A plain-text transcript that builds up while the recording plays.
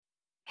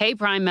Hey,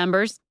 Prime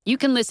members, you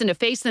can listen to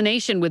Face the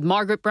Nation with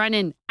Margaret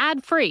Brennan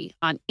ad-free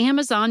on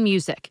Amazon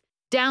Music.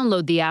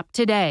 Download the app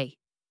today.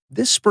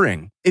 This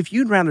spring, if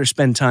you'd rather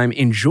spend time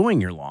enjoying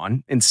your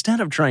lawn instead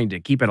of trying to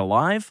keep it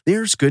alive,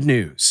 there's good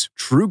news.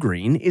 True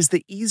Green is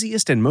the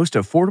easiest and most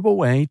affordable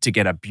way to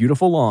get a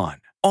beautiful lawn.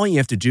 All you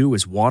have to do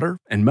is water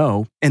and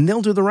mow, and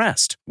they'll do the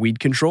rest. Weed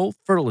control,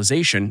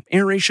 fertilization,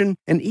 aeration,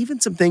 and even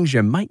some things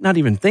you might not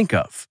even think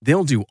of.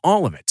 They'll do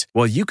all of it,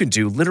 while you can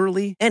do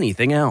literally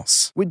anything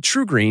else. With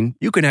True Green,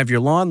 you can have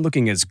your lawn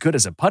looking as good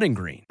as a putting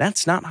green.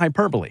 That's not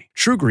hyperbole.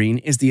 True Green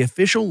is the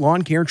official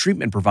lawn care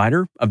treatment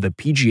provider of the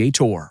PGA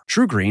Tour.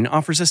 True Green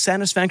offers a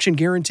satisfaction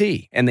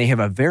guarantee, and they have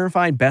a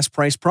verified best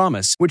price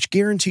promise, which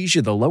guarantees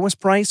you the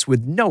lowest price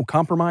with no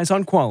compromise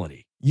on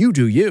quality. You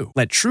do you.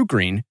 Let True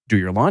Green do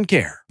your lawn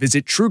care.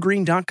 Visit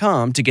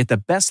TrueGreen.com to get the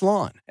best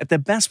lawn at the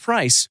best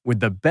price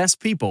with the best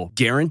people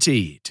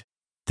guaranteed.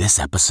 This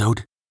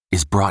episode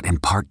is brought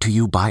in part to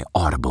you by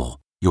Audible,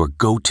 your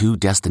go-to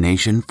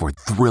destination for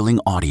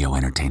thrilling audio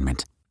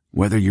entertainment.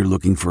 Whether you're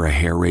looking for a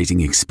hair-raising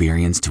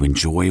experience to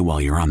enjoy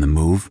while you're on the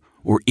move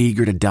or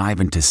eager to dive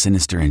into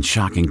sinister and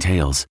shocking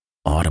tales,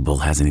 Audible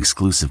has an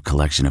exclusive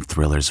collection of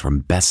thrillers from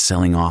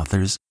best-selling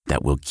authors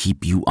that will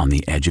keep you on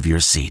the edge of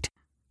your seat.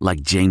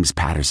 Like James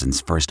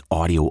Patterson's first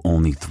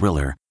audio-only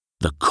thriller,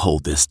 The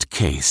Coldest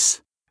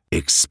Case.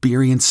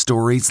 Experience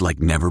stories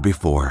like never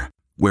before,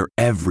 where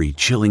every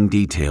chilling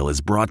detail is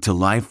brought to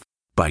life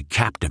by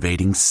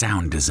captivating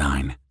sound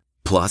design.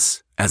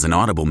 Plus, as an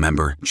Audible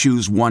member,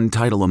 choose one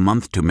title a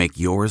month to make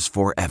yours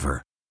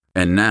forever.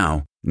 And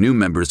now, new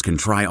members can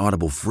try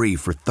Audible free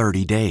for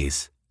 30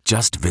 days.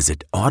 Just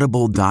visit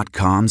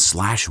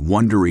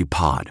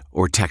audible.com/WonderyPod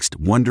or text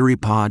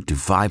WonderyPod to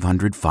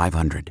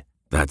 500-500.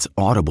 That's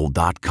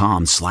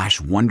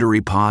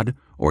audible.com/WonderyPod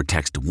or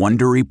text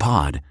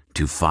WonderyPod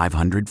to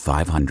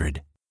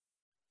 500-500.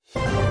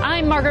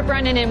 I'm Margaret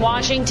Brennan in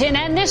Washington,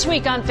 and this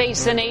week on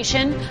Face the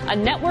Nation, a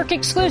network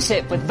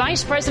exclusive with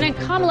Vice President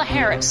Kamala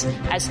Harris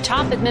as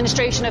top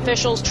administration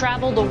officials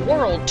travel the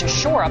world to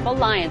shore up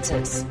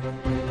alliances.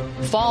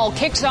 Fall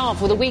kicks off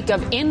with a week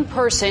of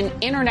in-person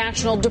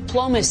international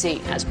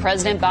diplomacy as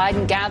President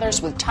Biden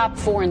gathers with top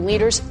foreign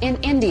leaders in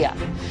India.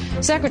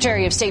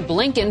 Secretary of State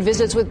Blinken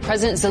visits with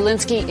President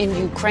Zelensky in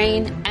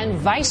Ukraine, and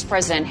Vice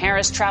President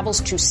Harris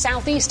travels to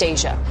Southeast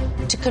Asia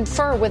to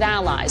confer with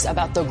allies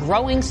about the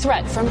growing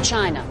threat from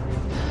China.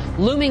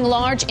 Looming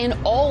large in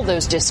all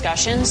those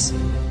discussions,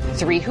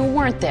 3 who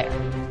weren't there.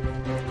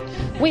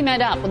 We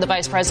met up with the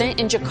vice president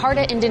in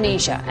Jakarta,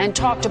 Indonesia, and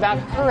talked about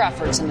her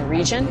efforts in the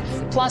region,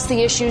 plus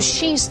the issues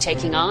she's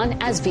taking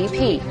on as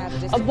VP,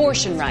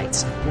 abortion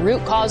rights,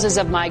 root causes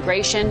of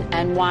migration,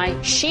 and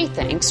why she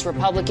thinks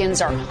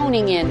Republicans are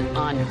honing in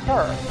on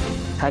her.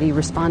 How do you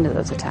respond to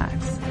those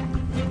attacks?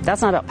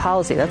 That's not about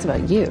policy, that's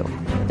about you.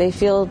 They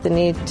feel the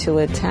need to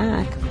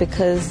attack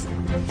because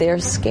they're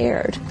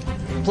scared.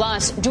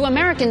 Plus, do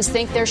Americans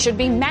think there should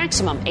be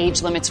maximum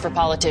age limits for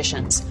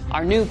politicians?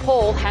 Our new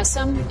poll has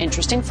some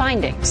interesting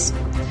findings.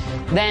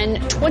 Then,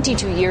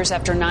 22 years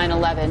after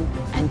 9/11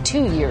 and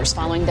 2 years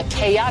following the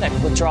chaotic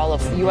withdrawal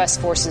of U.S.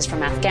 forces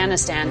from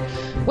Afghanistan,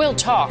 we'll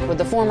talk with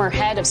the former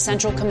head of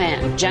Central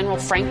Command, General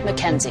Frank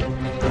McKenzie.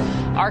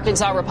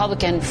 Arkansas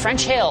Republican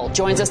French Hill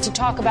joins us to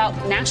talk about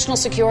national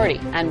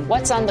security and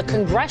what's on the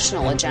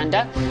congressional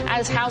agenda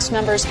as House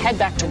members head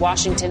back to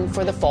Washington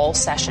for the fall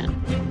session.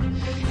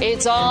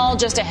 It's all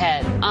just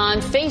ahead on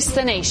Face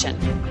the Nation.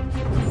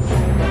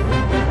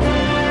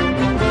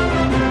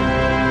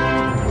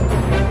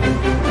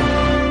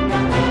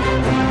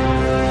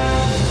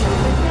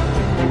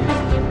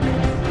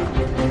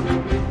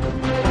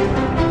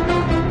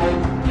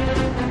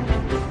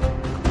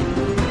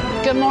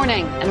 Good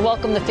morning and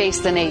welcome to Face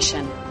the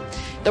Nation.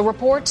 The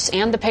reports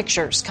and the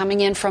pictures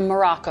coming in from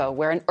Morocco,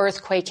 where an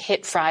earthquake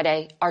hit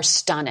Friday, are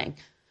stunning.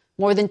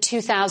 More than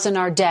 2,000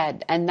 are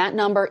dead, and that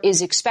number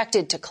is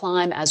expected to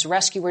climb as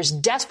rescuers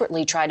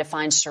desperately try to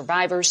find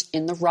survivors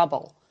in the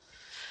rubble.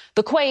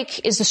 The quake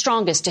is the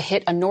strongest to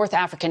hit a North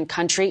African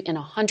country in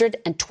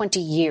 120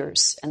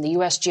 years, and the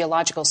U.S.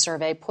 Geological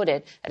Survey put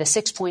it at a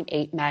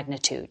 6.8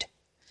 magnitude.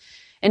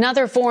 In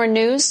other foreign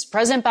news,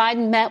 President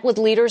Biden met with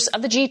leaders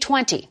of the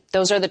G20.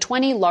 Those are the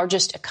 20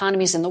 largest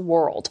economies in the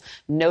world,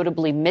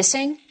 notably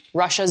missing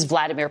Russia's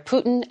Vladimir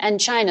Putin and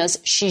China's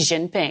Xi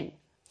Jinping.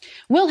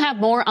 We'll have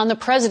more on the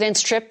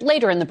president's trip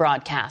later in the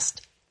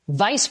broadcast.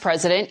 Vice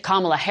President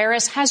Kamala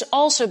Harris has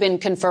also been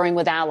conferring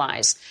with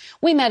allies.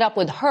 We met up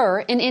with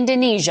her in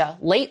Indonesia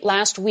late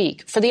last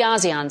week for the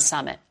ASEAN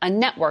Summit, a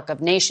network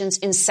of nations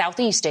in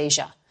Southeast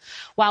Asia.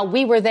 While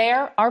we were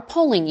there, our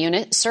polling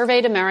unit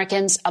surveyed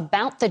Americans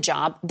about the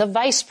job the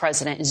vice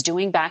president is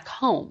doing back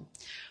home.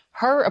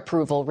 Her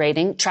approval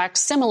rating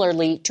tracks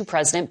similarly to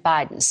President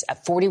Biden's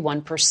at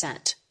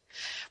 41%.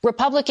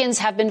 Republicans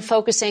have been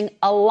focusing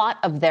a lot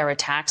of their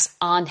attacks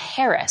on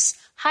Harris,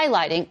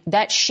 highlighting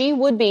that she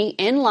would be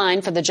in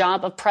line for the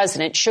job of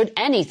president should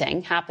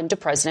anything happen to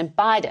President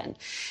Biden.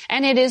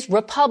 And it is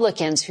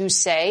Republicans who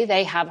say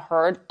they have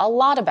heard a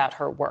lot about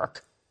her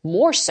work,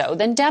 more so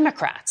than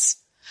Democrats.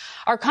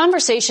 Our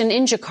conversation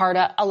in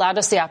Jakarta allowed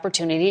us the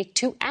opportunity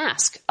to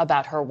ask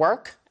about her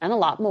work and a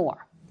lot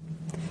more.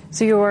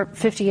 So you're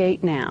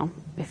 58 now.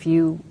 If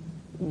you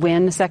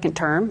win a second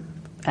term,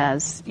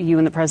 as you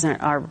and the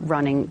president are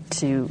running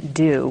to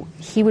do,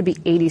 he would be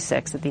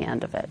 86 at the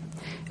end of it.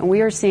 And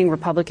we are seeing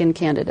Republican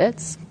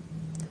candidates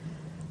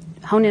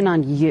hone in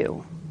on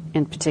you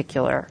in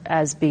particular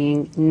as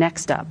being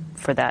next up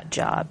for that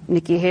job.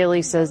 Nikki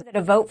Haley says that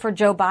a vote for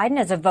Joe Biden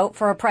is a vote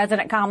for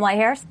President Kamala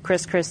Harris.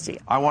 Chris Christie.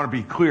 I want to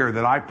be clear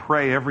that I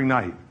pray every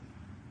night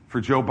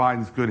for Joe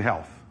Biden's good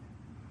health,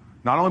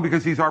 not only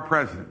because he's our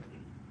president,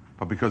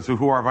 but because of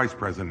who our vice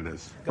president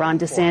is. Ron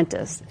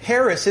DeSantis.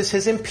 Harris is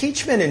his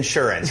impeachment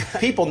insurance.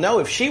 People know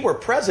if she were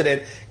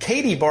president,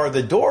 Katie barred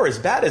the door. As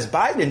bad as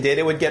Biden did,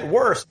 it would get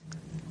worse.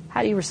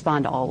 How do you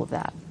respond to all of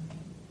that?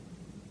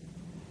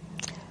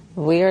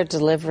 We are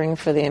delivering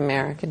for the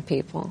American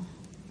people.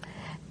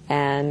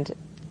 And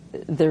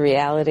the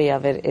reality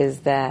of it is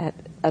that,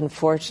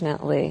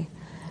 unfortunately,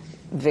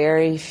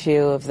 very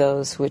few of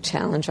those who would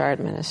challenge our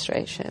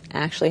administration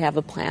actually have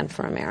a plan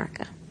for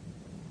America.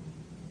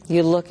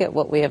 You look at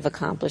what we have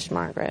accomplished,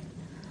 Margaret.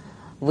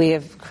 We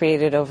have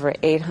created over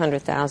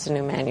 800,000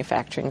 new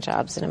manufacturing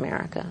jobs in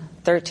America,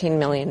 13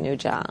 million new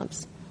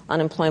jobs,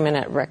 unemployment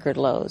at record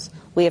lows.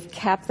 We have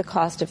capped the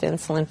cost of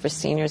insulin for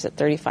seniors at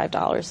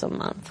 $35 a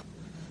month,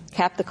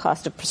 capped the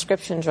cost of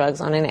prescription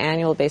drugs on an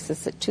annual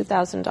basis at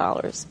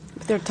 $2,000.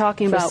 They're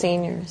talking about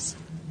seniors.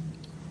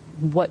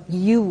 What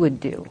you would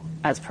do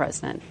as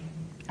president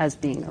as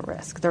being a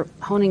risk. They're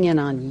honing in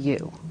on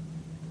you.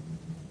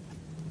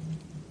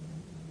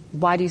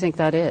 Why do you think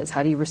that is?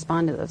 How do you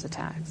respond to those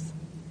attacks?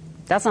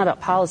 That's not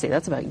about policy.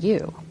 That's about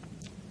you.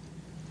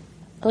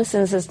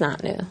 Listen, this is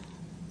not new.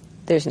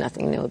 There's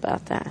nothing new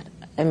about that.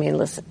 I mean,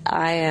 listen,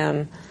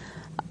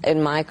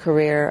 in my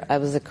career, I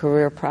was a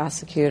career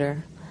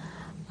prosecutor.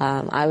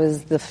 I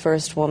was the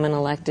first woman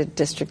elected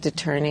district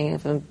attorney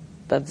of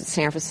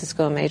San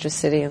Francisco, a major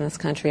city in this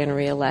country, and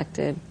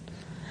reelected.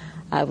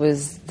 I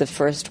was the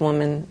first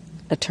woman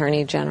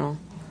attorney general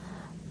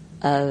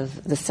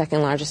of the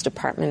second largest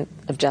Department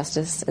of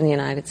Justice in the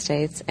United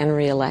States and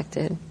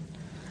reelected.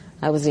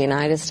 I was a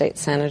United States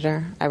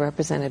Senator. I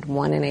represented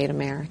 1 in 8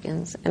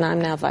 Americans, and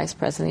I'm now Vice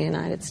President of the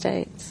United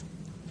States.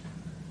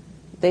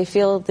 They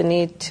feel the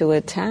need to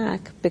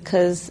attack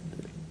because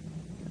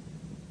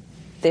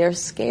they're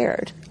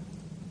scared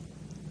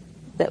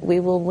that we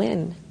will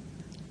win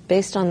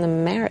based on the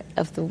merit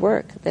of the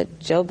work that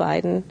Joe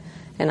Biden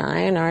and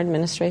I and our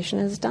administration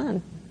has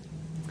done.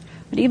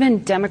 But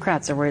even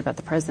Democrats are worried about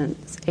the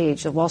president's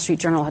age. The Wall Street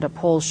Journal had a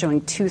poll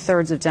showing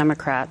 2/3 of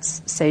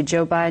Democrats say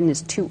Joe Biden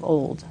is too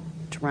old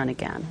to run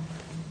again.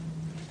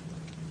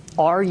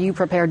 Are you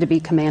prepared to be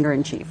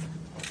commander-in-chief?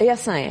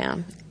 Yes, I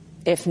am,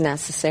 if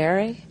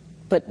necessary.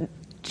 But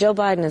Joe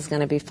Biden is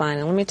going to be fine.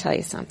 And let me tell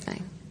you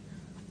something.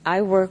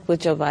 I work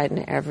with Joe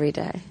Biden every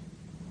day.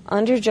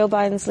 Under Joe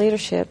Biden's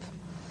leadership,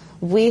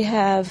 we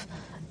have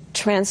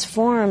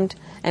transformed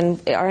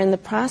and are in the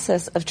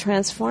process of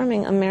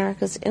transforming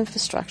America's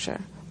infrastructure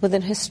with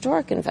an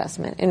historic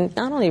investment in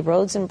not only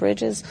roads and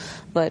bridges,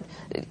 but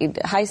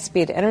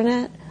high-speed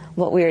internet,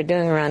 what we are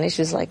doing around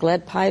issues like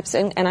lead pipes,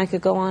 and I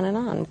could go on and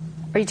on.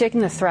 Are you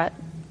taking the threat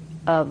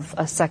of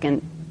a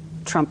second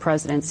Trump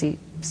presidency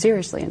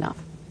seriously enough?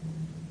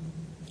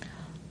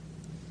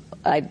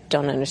 I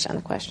don't understand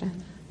the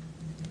question.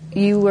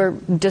 You were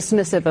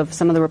dismissive of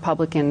some of the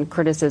Republican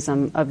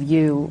criticism of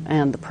you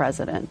and the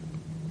president.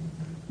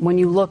 When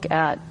you look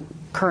at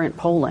current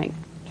polling,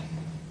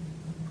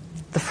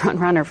 the front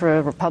runner for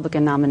a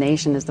Republican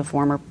nomination is the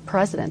former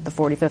president, the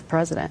 45th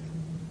president.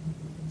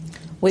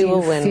 We will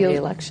win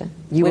re-election.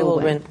 We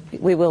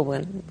will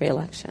win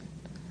re-election.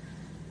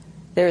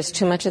 There is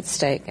too much at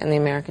stake, and the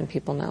American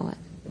people know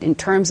it. In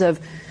terms of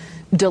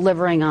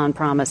delivering on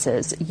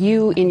promises,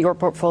 you in your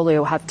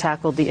portfolio have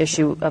tackled the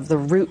issue of the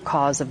root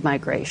cause of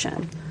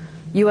migration.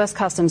 U.S.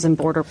 Customs and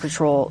Border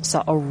Patrol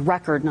saw a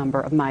record number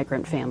of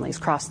migrant families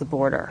cross the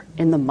border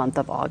in the month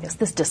of August.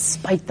 This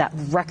despite that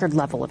record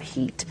level of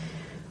heat.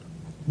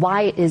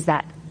 Why is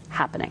that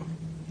happening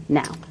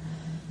now?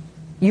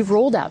 You've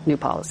rolled out new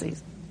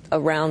policies.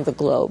 Around the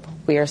globe,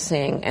 we are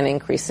seeing an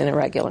increase in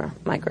irregular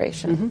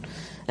migration. Mm-hmm.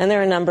 And there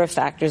are a number of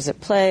factors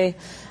at play.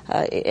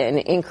 An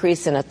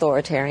increase in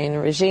authoritarian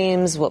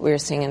regimes, what we're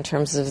seeing in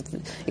terms of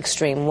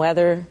extreme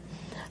weather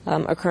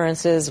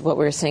occurrences, what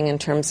we're seeing in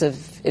terms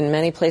of, in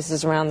many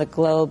places around the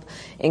globe,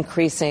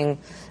 increasing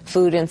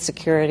food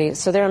insecurity.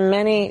 So there are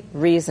many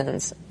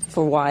reasons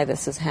for why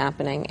this is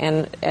happening,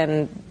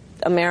 and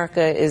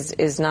America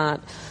is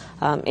not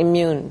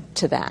immune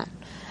to that.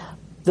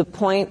 The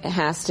point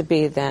has to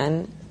be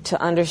then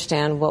to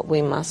understand what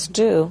we must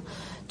do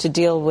to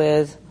deal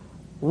with,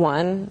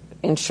 one,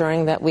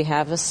 ensuring that we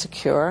have a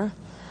secure,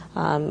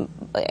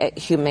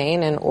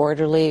 humane, and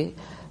orderly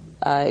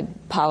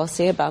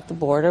policy about the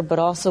border, but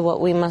also what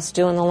we must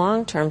do in the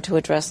long term to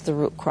address the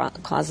root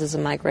causes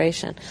of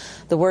migration.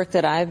 The work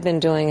that I've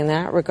been doing in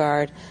that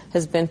regard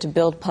has been to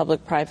build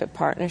public-private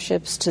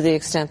partnerships to the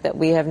extent that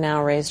we have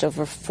now raised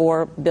over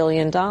 $4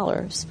 billion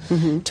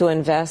to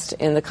invest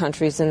in the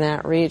countries in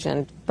that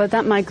region. But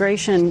that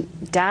migration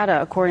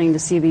data, according to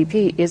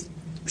CBP, is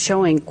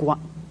showing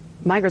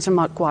migrants from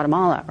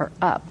Guatemala are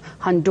up,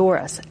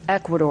 Honduras,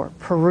 Ecuador,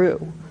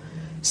 Peru.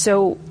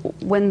 So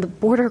when the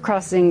border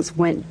crossings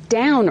went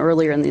down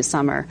earlier in the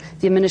summer,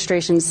 the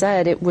administration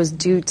said it was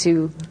due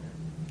to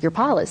your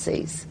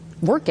policies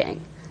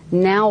working.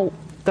 Now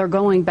they're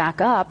going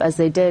back up as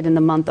they did in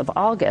the month of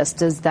August.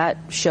 Does that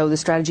show the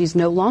strategy is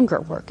no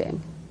longer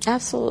working?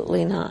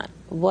 Absolutely not.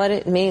 What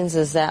it means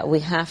is that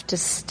we have to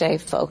stay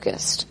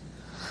focused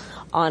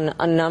on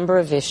a number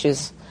of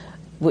issues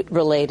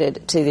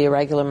related to the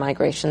irregular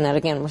migration that,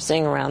 again, we're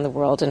seeing around the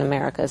world, and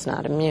America is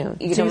not immune.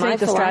 Do you think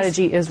the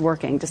strategy is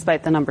working,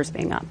 despite the numbers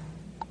being up?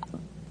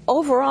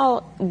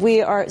 Overall,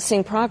 we are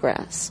seeing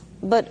progress.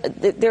 But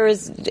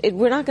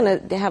we're not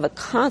going to have a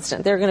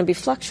constant. There are going to be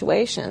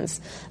fluctuations.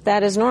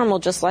 That is normal,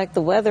 just like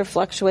the weather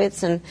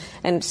fluctuates and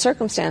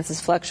circumstances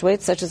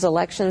fluctuate, such as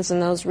elections in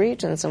those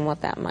regions and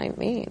what that might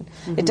mean.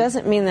 It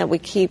doesn't mean that we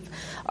keep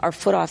our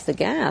foot off the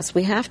gas.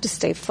 We have to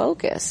stay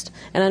focused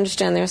and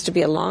understand there has to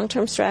be a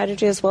long-term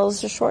strategy as well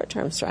as a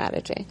short-term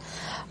strategy.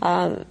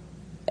 So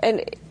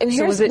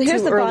was it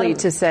too early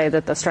to say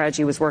that the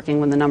strategy was working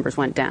when the numbers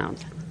went down?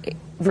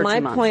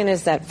 My point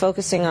is that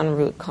focusing on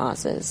root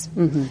causes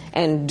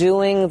and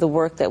doing the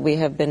work that we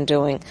have been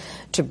doing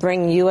to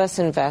bring U.S.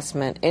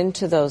 investment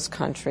into those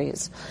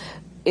countries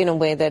in a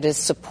way that is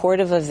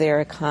supportive of their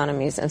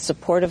economies and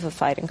supportive of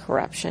fighting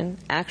corruption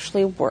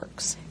actually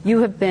works.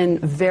 You have been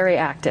very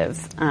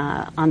active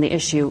on the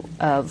issue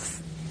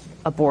of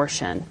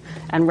abortion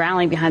and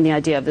rallying behind the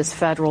idea of this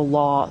federal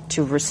law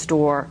to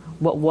restore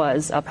what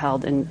was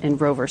upheld in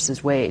Roe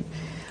versus Wade.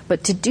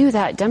 But to do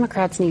that,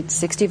 Democrats need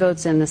 60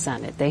 votes in the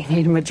Senate. They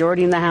need a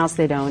majority in the House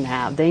they don't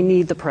have. They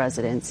need the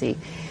presidency.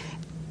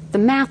 The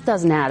math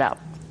doesn't add up.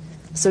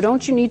 So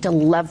don't you need to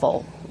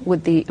level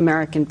with the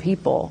American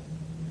people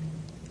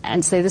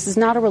and say this is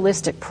not a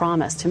realistic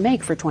promise to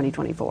make for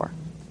 2024?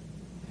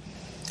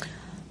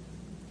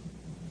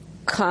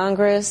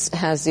 Congress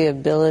has the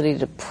ability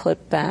to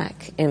put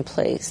back in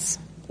place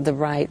the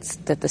rights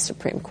that the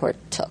Supreme Court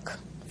took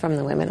from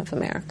the women of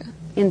America.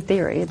 In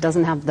theory, it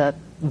doesn't have the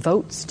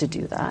votes to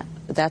do that.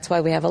 That's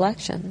why we have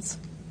elections.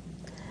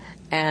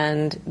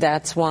 And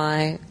that's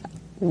why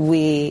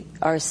we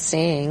are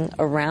seeing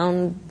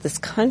around this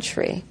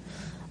country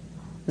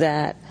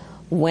that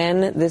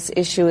when this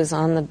issue is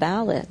on the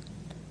ballot,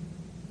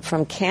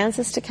 from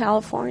Kansas to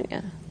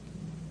California,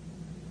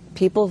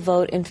 people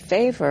vote in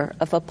favor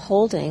of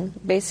upholding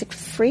basic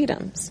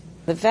freedoms.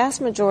 The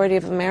vast majority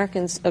of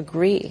Americans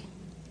agree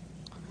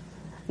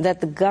that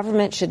the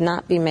government should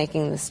not be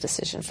making this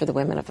decision for the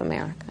women of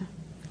America.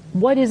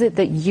 What is it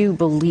that you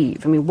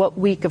believe? I mean, what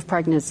week of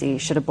pregnancy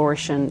should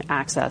abortion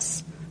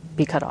access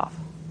be cut off?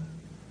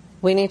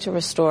 We need to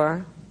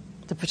restore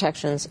the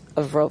protections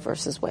of Roe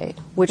versus Wade.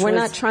 We're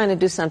not trying to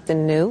do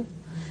something new.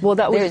 Well,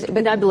 that was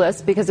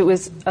nebulous because it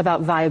was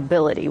about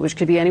viability, which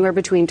could be anywhere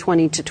between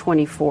 20 to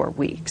 24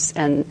 weeks.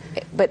 No.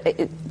 Let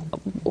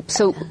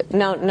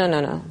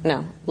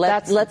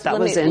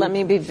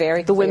me be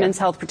very clear. The Women's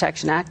Health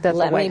Protection Act that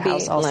the White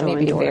House also endorsed. Let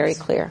me be very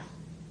clear.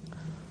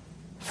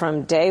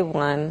 From day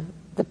one,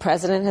 the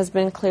president has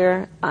been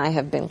clear. I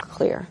have been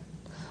clear.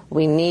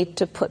 We need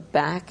to put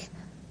back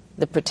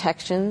the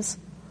protections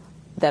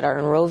that are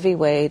in Roe v.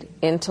 Wade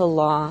into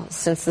law.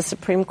 Since the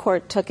Supreme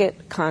Court took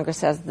it,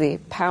 Congress has the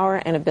power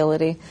and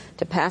ability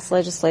to pass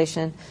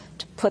legislation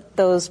to put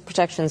those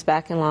protections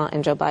back in law,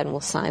 and Joe Biden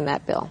will sign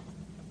that bill.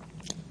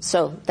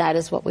 So that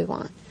is what we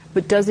want.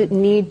 But does it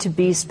need to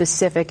be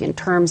specific in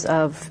terms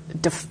of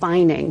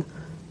defining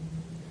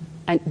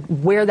and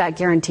where that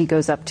guarantee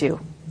goes up to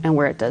and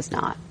where it does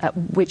not? At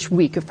which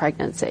week of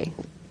pregnancy?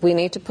 We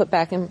need to put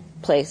back in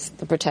place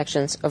the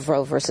protections of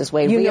Roe versus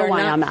Wade. You know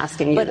why I'm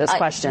asking you this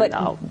question,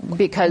 though,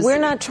 because we're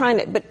not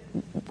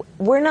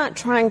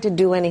trying to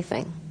do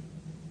anything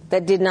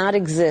that did not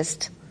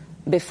exist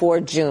before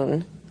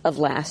June of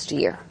last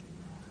year.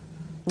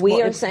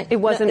 We are saying it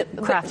wasn't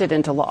crafted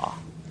into law,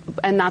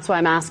 and that's why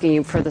I'm asking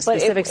you for the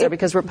specifics there,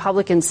 because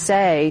Republicans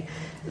say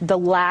the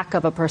lack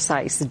of a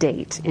precise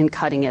date in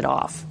cutting it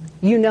off.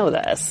 You know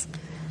this.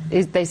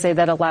 They say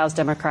that allows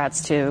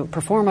Democrats to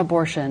perform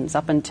abortions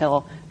up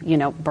until,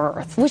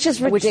 birth. Which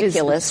is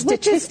ridiculous.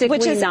 Which is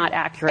statistically not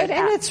accurate.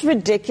 And it's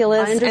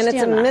ridiculous, and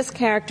it's a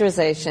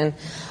mischaracterization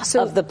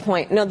of the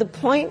point. No, the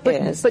point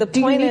is... But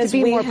do you need to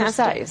be more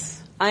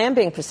precise? I am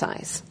being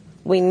precise.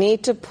 We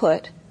need to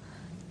put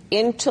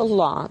into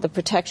law the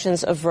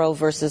protections of Roe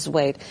versus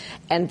Wade,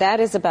 and that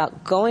is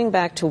about going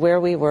back to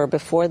where we were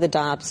before the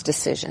Dobbs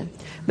decision.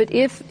 But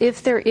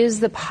if there is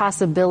the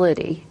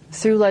possibility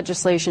through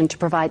legislation to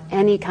provide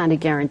any kind of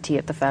guarantee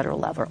at the federal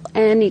level,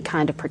 any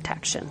kind of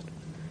protection,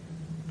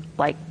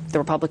 like the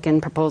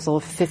Republican proposal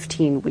of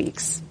 15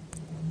 weeks,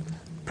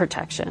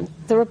 protection.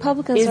 The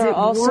Republicans are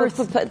also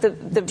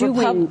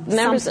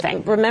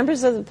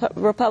members of the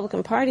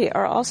Republican Party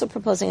are also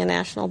proposing a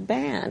national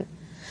ban.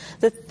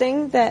 The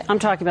thing that I'm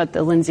talking about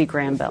the Lindsey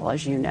Graham bill,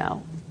 as you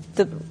know,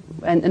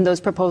 and those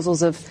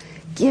proposals of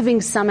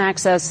giving some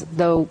access,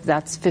 though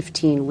that's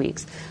 15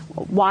 weeks.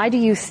 Why do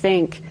you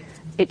think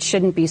it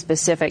shouldn't be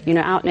specific? You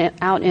know,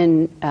 out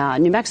in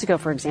New Mexico,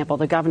 for example,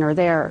 the governor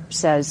there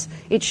says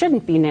it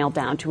shouldn't be nailed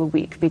down to a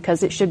week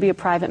because it should be a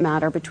private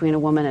matter between a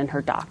woman and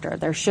her doctor.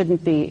 There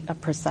shouldn't be a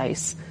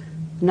precise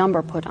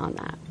number put on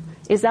that.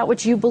 Is that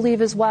what you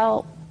believe as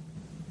well?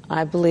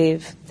 I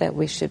believe that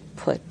we should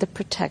put the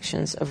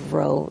protections of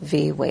Roe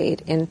v.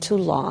 Wade into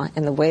law,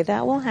 and the way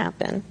that will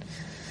happen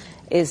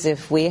is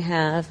if we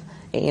have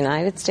a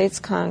United States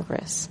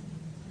Congress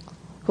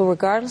who,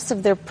 regardless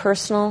of their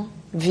personal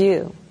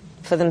view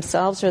for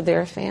themselves or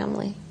their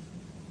family,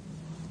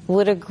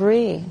 would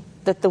agree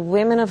that the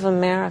women of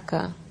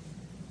America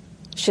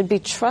should be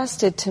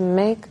trusted to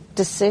make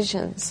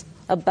decisions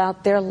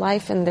about their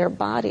life and their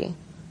body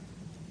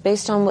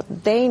based on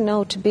what they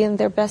know to be in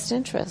their best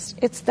interest.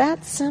 It's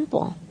that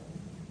simple.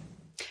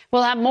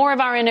 We'll have more of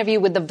our interview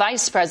with the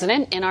vice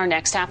president in our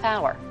next half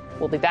hour.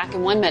 We'll be back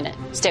in 1 minute.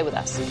 Stay with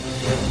us.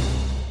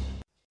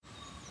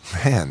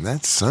 Man,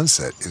 that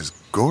sunset is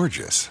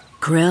gorgeous.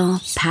 Grill,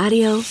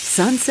 patio,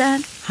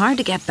 sunset. Hard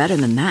to get better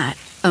than that.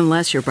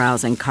 Unless you're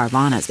browsing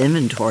Carvana's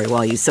inventory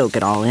while you soak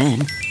it all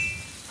in.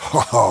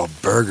 Oh,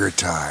 burger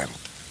time.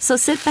 So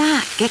sit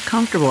back, get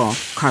comfortable.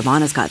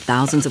 Carvana's got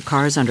thousands of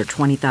cars under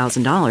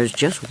 $20,000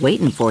 just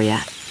waiting for you.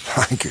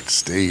 I could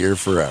stay here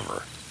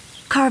forever.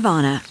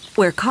 Carvana,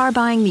 where car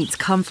buying meets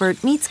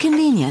comfort meets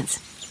convenience.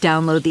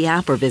 Download the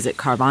app or visit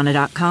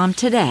Carvana.com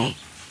today.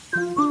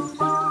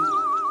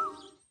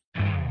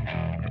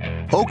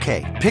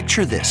 Okay,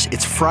 picture this.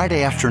 It's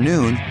Friday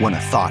afternoon when a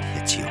thought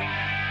hits you.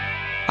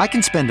 I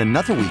can spend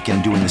another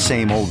weekend doing the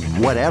same old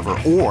whatever,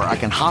 or I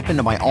can hop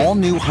into my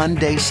all-new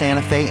Hyundai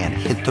Santa Fe and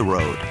hit the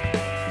road.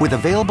 With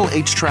available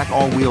H-Track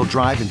all-wheel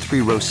drive and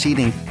 3-row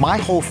seating, my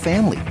whole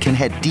family can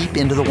head deep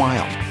into the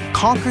wild.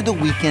 Conquer the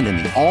weekend in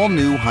the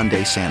all-new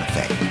Hyundai Santa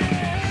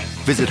Fe.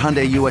 Visit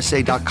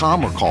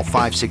HyundaiUSA.com or call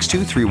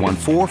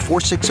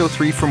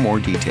 562-314-4603 for more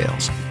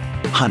details.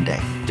 Hyundai,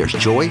 there's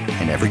joy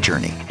in every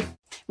journey.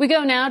 We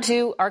go now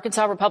to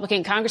Arkansas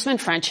Republican Congressman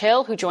French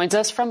Hill, who joins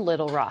us from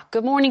Little Rock.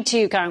 Good morning to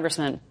you,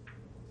 Congressman.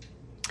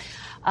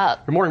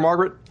 Good morning,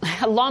 Margaret.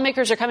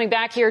 Lawmakers are coming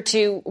back here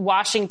to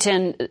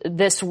Washington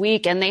this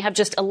week, and they have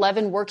just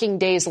 11 working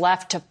days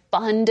left to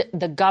fund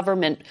the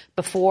government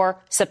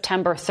before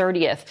September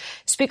 30th.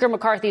 Speaker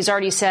McCarthy's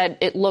already said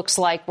it looks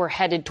like we're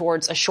headed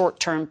towards a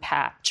short-term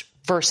patch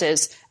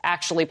versus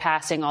actually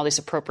passing all these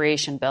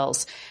appropriation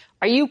bills.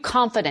 Are you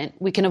confident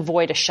we can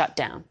avoid a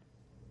shutdown?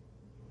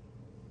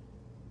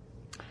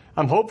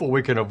 I'm hopeful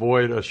we can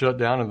avoid a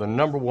shutdown, and the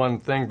number one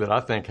thing that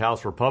I think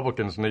House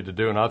Republicans need to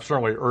do, and I've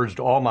certainly urged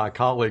all my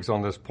colleagues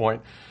on this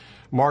point,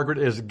 Margaret,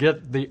 is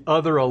get the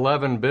other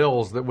 11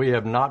 bills that we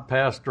have not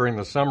passed during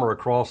the summer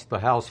across the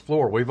House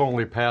floor. We've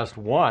only passed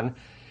one,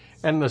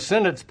 and the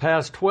Senate's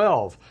passed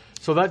 12.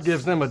 So that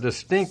gives them a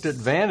distinct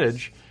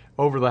advantage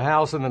over the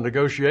House in the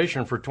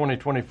negotiation for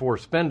 2024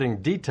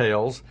 spending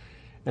details.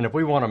 And if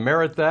we want to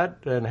merit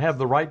that and have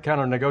the right kind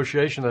of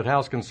negotiation that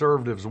House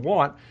conservatives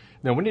want,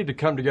 then we need to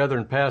come together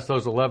and pass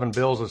those 11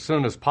 bills as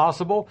soon as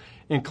possible,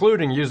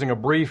 including using a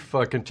brief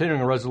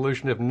continuing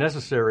resolution if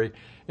necessary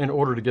in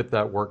order to get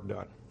that work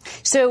done.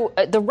 So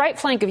the right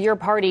flank of your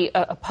party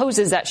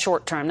opposes that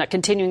short term, that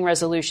continuing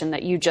resolution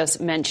that you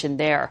just mentioned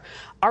there.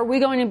 Are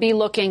we going to be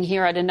looking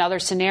here at another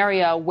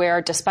scenario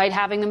where, despite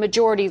having the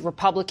majority,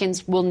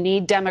 Republicans will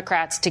need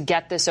Democrats to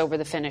get this over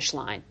the finish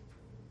line?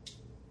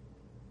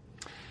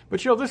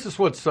 But, you know, this is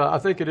what's I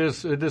think it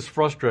is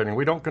frustrating.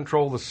 We don't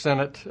control the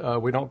Senate.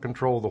 We don't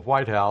control the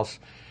White House.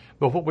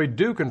 But what we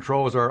do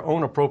control is our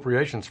own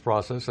appropriations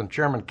process. And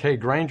Chairman Kay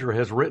Granger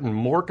has written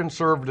more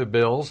conservative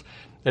bills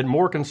at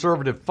more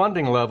conservative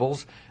funding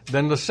levels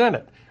than the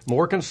Senate,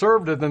 more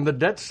conservative than the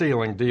debt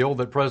ceiling deal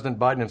that President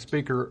Biden and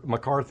Speaker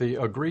McCarthy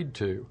agreed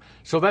to.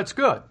 So that's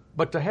good.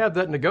 But to have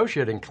that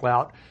negotiating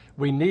clout,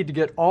 we need to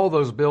get all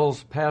those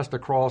bills passed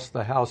across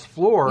the House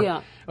floor.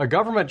 Yeah. A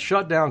government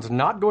shutdown is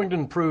not going to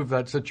improve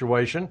that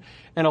situation,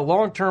 and a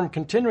long-term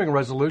continuing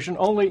resolution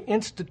only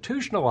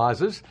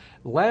institutionalizes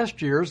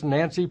last year's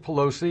Nancy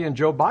Pelosi and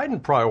Joe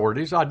Biden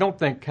priorities. I don't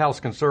think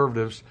House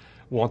conservatives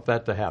want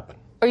that to happen.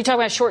 Are you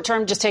talking about short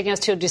term, just taking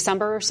us to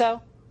December or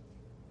so?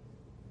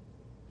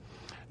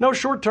 No,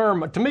 short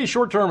term. To me,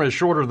 short term is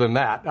shorter than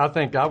that. I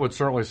think I would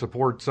certainly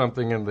support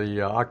something in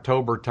the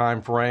October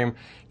time frame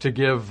to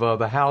give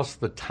the House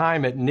the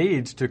time it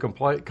needs to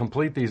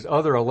complete these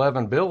other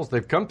 11 bills.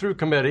 They've come through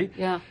committee.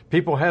 Yeah.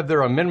 People have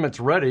their amendments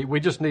ready. We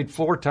just need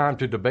floor time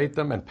to debate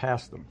them and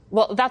pass them.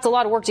 Well, that's a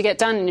lot of work to get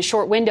done in a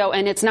short window,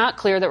 and it's not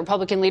clear that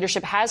Republican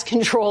leadership has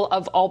control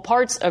of all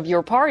parts of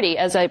your party.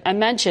 As I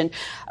mentioned,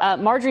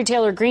 Marjorie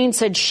Taylor Greene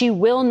said she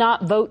will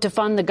not vote to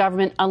fund the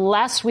government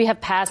unless we have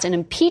passed an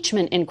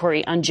impeachment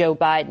inquiry on Joe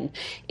Biden.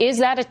 Is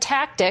that a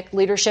tactic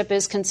leadership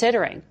is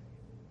considering?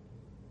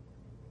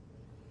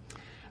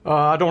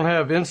 I don't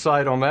have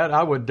insight on that.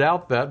 I would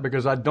doubt that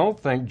because I don't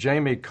think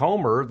Jamie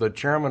Comer, the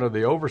chairman of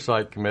the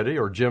Oversight Committee,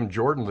 or Jim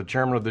Jordan, the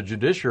chairman of the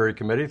Judiciary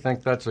Committee,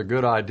 think that's a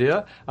good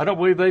idea. I don't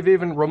believe they've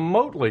even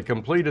remotely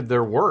completed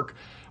their work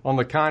on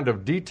the kind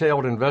of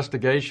detailed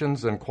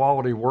investigations and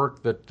quality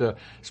work that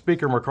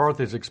Speaker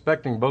McCarthy is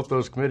expecting both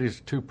those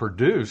committees to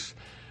produce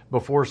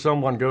before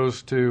someone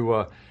goes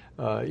to,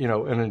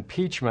 an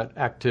impeachment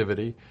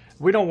activity.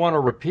 We don't want to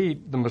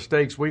repeat the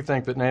mistakes we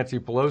think that Nancy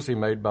Pelosi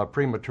made by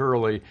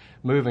prematurely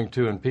moving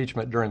to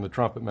impeachment during the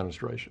Trump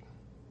administration.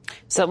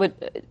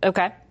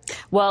 Okay.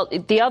 Well,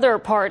 the other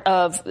part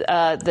of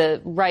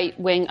the right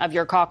wing of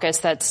your caucus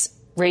that's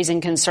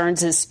raising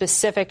concerns is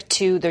specific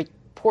to the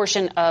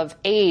portion of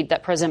aid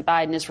that President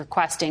Biden is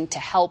requesting to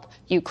help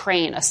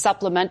Ukraine, a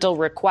supplemental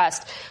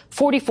request.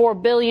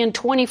 $44 billion,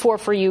 $24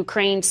 for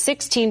Ukraine,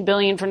 $16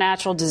 billion for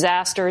natural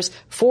disasters,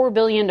 $4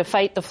 billion to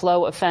fight the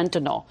flow of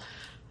fentanyl.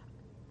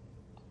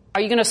 Are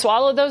you going to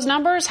swallow those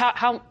numbers?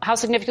 How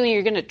significantly are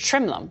you going to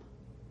trim them?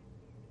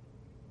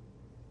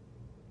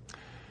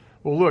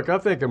 Well, look, I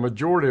think a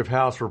majority of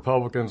House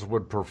Republicans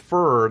would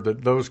prefer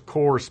that those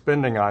core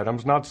spending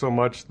items, not so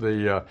much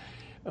the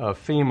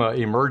FEMA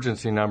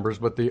emergency numbers,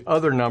 but the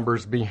other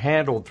numbers be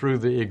handled through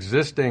the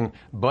existing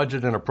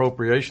budget and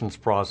appropriations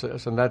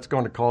process. And that's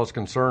going to cause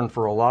concern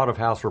for a lot of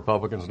House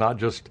Republicans, not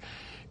just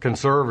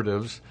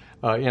conservatives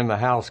in the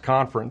House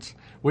conference.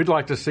 We'd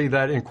like to see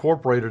that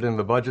incorporated in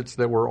the budgets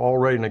that we're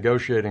already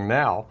negotiating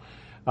now.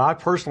 I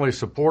personally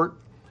support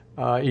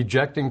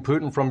ejecting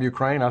Putin from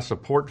Ukraine. I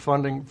support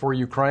funding for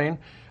Ukraine.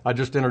 I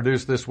just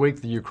introduced this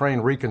week the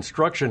Ukraine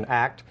Reconstruction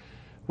Act,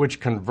 which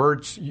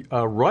converts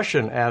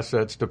Russian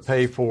assets to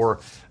pay for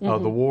the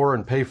war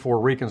and pay for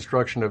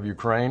reconstruction of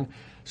Ukraine.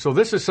 So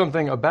this is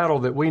a battle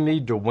that we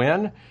need to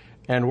win,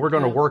 and we're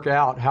going to work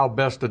out how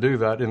best to do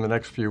that in the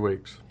next few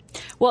weeks.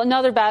 Well,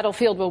 another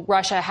battlefield where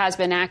Russia has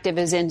been active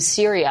is in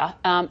Syria.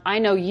 I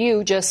know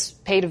you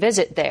just paid a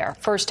visit there.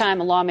 First time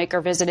a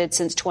lawmaker visited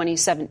since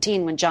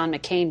 2017 when John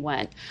McCain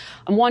went.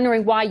 I'm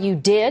wondering why you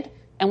did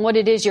and what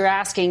it is you're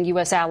asking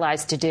U.S.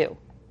 allies to do.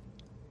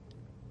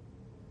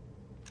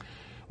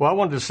 Well, I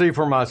wanted to see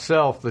for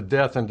myself the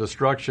death and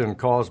destruction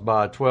caused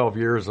by 12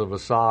 years of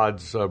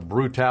Assad's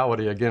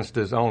brutality against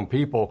his own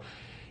people.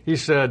 He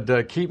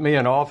said, keep me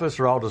in office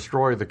or I'll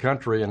destroy the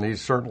country, and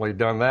he's certainly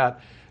done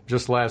that.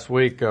 Just last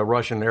week,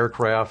 Russian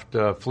aircraft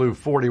flew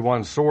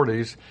 41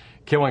 sorties,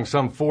 killing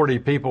some 40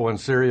 people in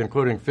Syria,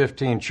 including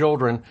 15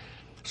 children.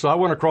 So I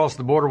went across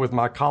the border with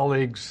my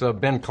colleagues,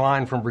 Ben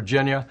Klein from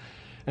Virginia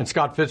and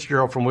Scott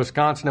Fitzgerald from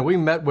Wisconsin, and we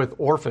met with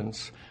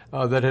orphans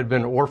that had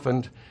been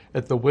orphaned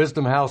at the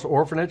Wisdom House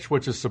Orphanage,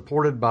 which is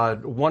supported by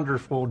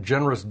wonderful,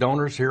 generous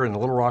donors here in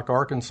Little Rock,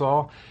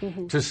 Arkansas,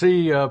 to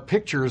see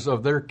pictures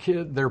of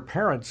their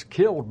parents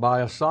killed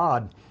by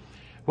Assad.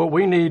 What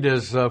we need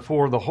is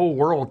for the whole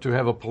world to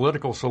have a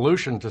political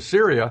solution to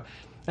Syria.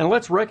 And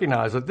let's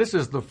recognize that this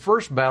is the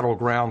first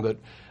battleground that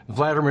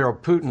Vladimir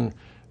Putin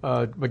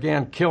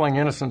began killing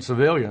innocent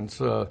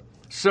civilians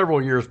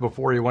several years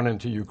before he went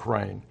into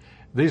Ukraine.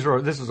 This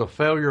is a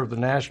failure of the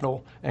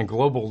national and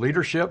global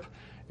leadership,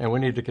 and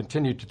we need to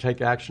continue to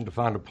take action to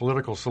find a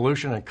political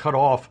solution and cut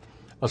off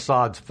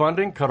Assad's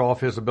funding, cut off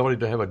his ability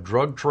to have a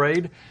drug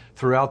trade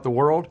throughout the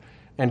world,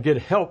 and get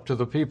help to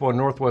the people in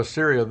northwest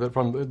Syria that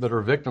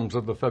are victims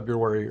of the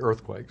February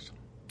earthquakes.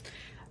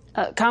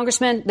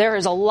 Congressman, there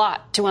is a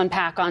lot to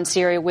unpack on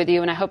Syria with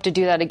you, and I hope to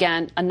do that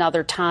again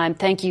another time.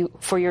 Thank you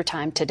for your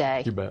time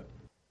today. You bet.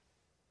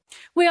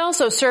 We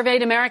also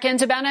surveyed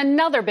Americans about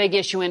another big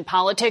issue in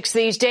politics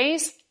these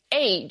days,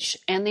 age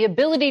and the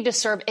ability to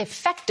serve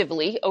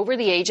effectively over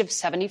the age of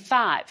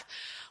 75.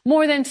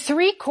 More than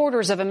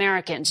 3/4 of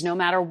Americans, no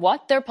matter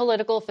what their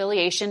political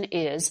affiliation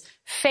is,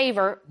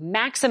 favor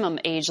maximum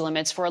age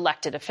limits for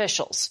elected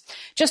officials.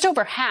 Just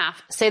over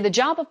half say the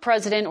job of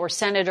president or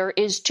senator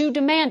is too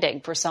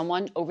demanding for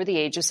someone over the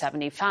age of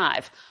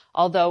 75,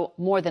 although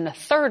more than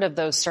 1/3 of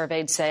those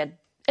surveyed said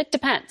it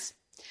depends.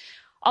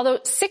 Although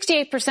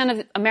 68%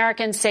 of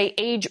Americans say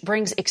age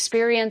brings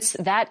experience,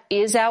 that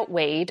is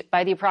outweighed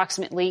by the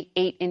approximately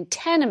 8 in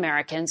 10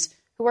 Americans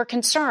who are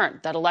concerned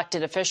that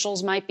elected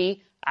officials might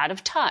be out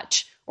of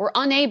touch or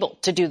unable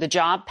to do the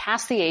job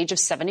past the age of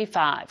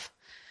 75.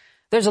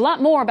 There's a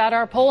lot more about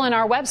our poll on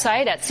our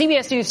website at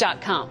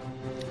cbsnews.com.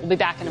 We'll be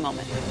back in a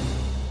moment.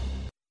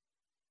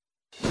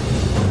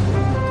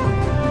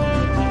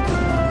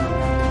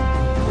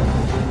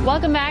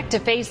 Welcome back to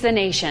Face the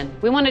Nation.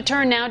 We want to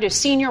turn now to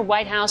senior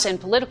White House and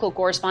political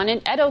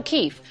correspondent Ed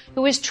O'Keefe,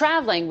 who is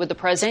traveling with the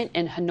president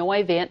in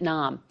Hanoi,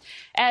 Vietnam.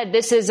 Ed,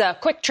 this is a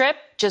quick trip,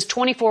 just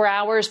 24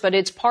 hours, but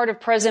it's part of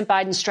President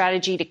Biden's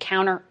strategy to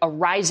counter a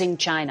rising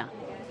China.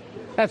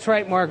 That's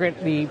right,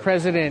 Margaret. The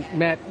president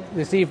met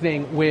this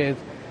evening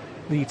with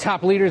the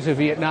top leaders of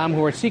Vietnam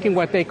who are seeking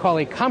what they call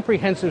a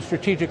comprehensive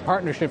strategic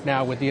partnership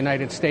now with the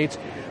United States,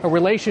 a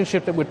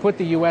relationship that would put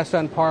the U.S.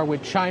 on par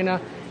with China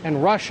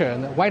and Russia.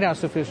 And the White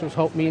House officials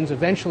hope means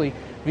eventually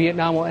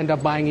Vietnam will end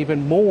up buying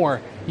even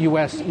more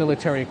U.S.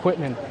 military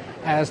equipment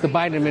as the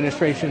Biden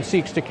administration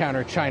seeks to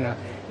counter China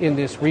in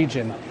this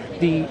region.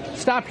 The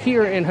stop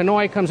here in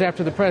Hanoi comes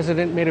after the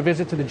president made a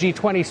visit to the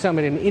G20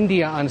 summit in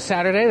India on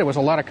Saturday. There was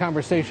a lot of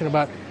conversation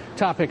about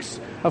topics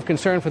of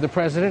concern for the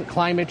president: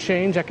 climate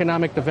change,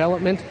 economic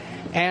development,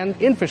 and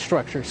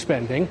infrastructure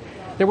spending.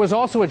 There was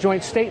also a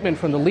joint statement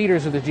from the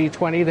leaders of the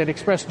G20 that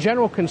expressed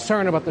general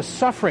concern about the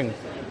suffering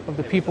of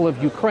the people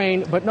of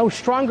Ukraine, but no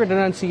stronger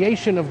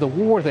denunciation of the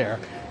war there.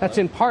 That's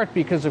in part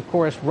because, of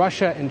course,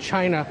 Russia and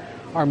China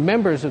are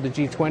members of the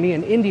G20,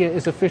 and India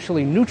is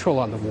officially neutral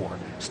on the war.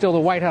 Still, the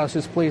White House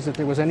is pleased that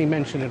there was any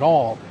mention at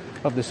all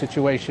of the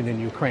situation in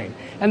Ukraine.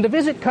 And the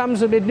visit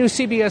comes amid new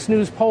CBS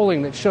News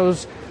polling that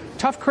shows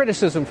tough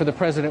criticism for the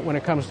president when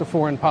it comes to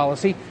foreign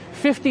policy.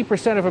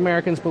 50% of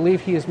Americans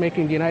believe he is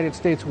making the United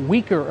States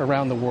weaker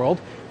around the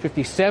world.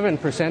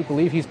 57%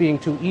 believe he's being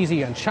too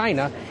easy on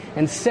China.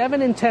 And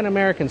 7 in 10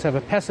 Americans have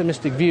a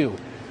pessimistic view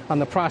on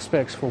the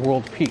prospects for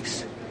world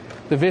peace.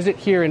 The visit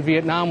here in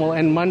Vietnam will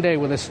end Monday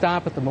with a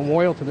stop at the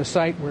memorial to the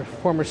site where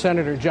former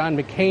Senator John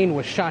McCain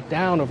was shot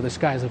down over the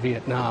skies of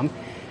Vietnam.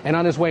 And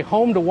on his way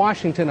home to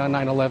Washington on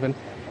 9/11,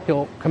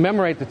 he'll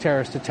commemorate the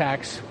terrorist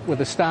attacks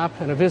with a stop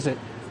and a visit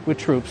with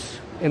troops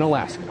in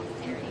Alaska.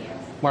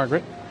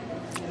 Margaret?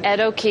 Ed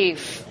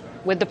O'Keefe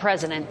with the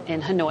president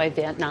in Hanoi,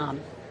 Vietnam.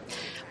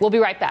 We'll be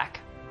right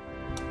back.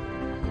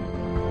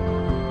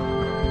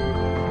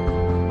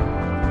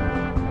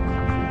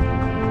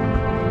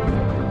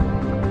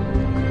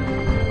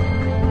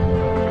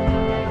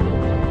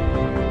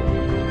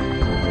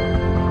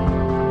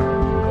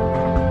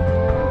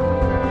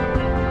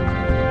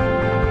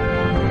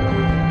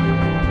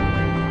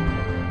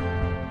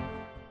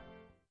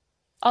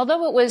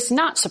 Although it was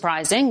not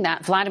surprising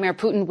that Vladimir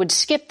Putin would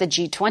skip the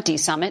G20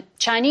 summit,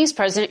 Chinese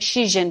President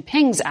Xi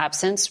Jinping's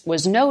absence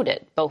was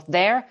noted both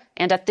there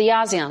and at the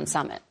ASEAN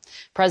summit.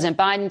 President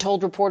Biden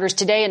told reporters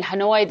today in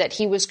Hanoi that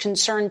he was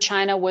concerned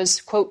China was,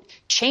 quote,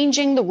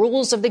 changing the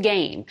rules of the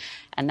game,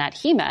 and that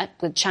he met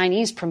with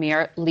Chinese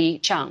Premier Li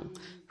Qiang,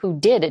 who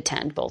did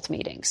attend both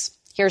meetings.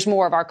 Here's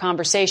more of our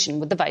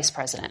conversation with the vice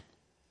president.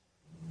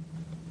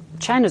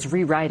 China's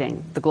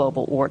rewriting the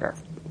global order.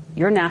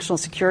 Your national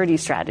security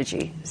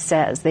strategy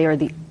says they are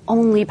the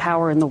only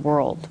power in the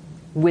world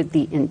with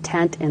the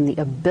intent and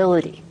the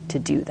ability to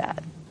do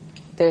that.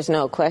 There's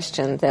no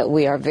question that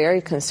we are very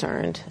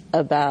concerned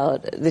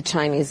about the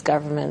Chinese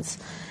government's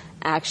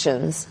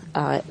actions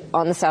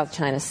on the South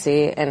China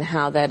Sea and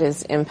how that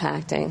is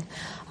impacting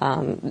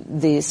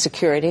the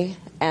security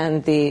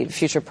and the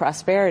future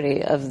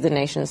prosperity of the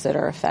nations that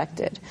are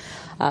affected.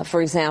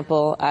 For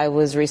example, I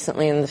was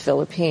recently in the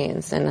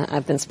Philippines, and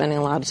I've been spending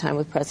a lot of time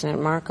with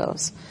President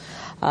Marcos.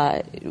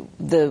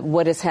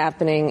 What is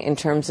happening in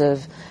terms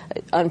of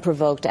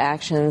unprovoked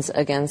actions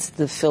against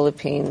the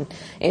Philippine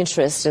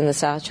interest in the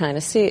South China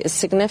Sea is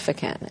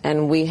significant,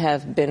 and we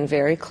have been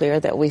very clear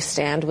that we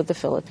stand with the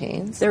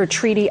Philippines. They're a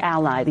treaty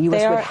ally. The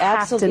U.S. would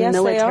have to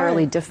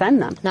militarily defend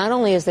them. Not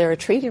only is there a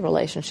treaty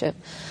relationship,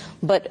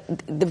 but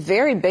the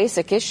very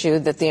basic issue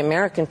that the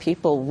American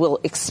people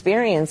will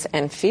experience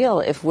and feel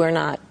if we're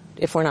not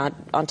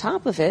on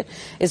top of it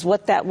is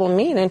what that will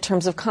mean in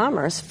terms of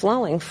commerce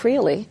flowing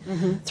freely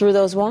through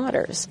those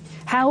waters.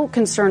 How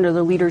concerned are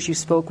the leaders you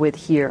spoke with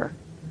here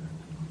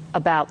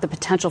about the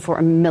potential for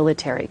a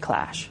military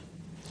clash?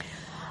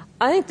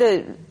 I think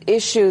the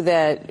issue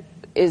that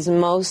is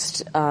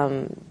most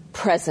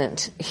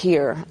present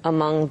here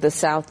among the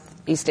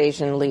Southeast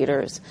Asian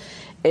leaders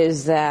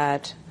is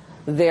that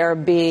there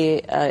be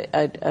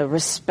a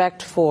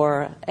respect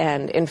for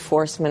and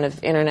enforcement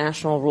of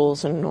international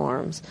rules and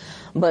norms,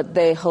 but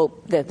they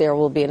hope that there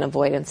will be an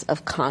avoidance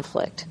of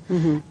conflict.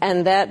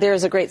 And that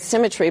there's a great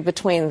symmetry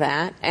between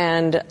that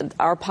and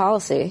our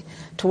policy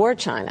toward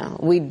China.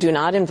 We do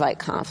not invite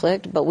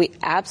conflict, but we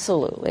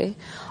absolutely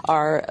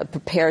are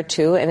prepared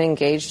to and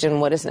engaged in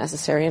what is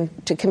necessary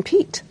to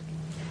compete.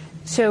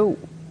 So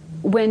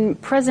when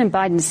President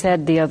Biden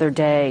said the other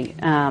day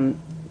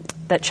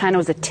that China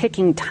was a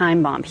ticking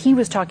time bomb, he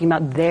was talking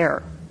about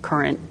their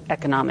current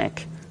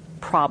economic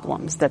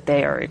problems that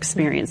they are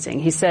experiencing.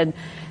 He said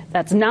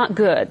that's not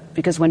good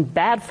because when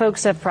bad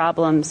folks have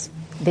problems,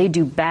 they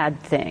do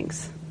bad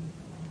things.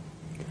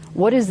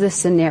 What is the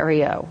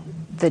scenario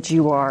that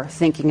you are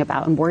thinking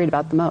about and worried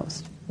about the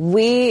most?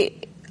 We,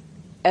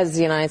 as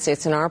the United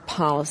States, and our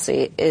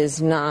policy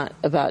is not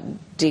about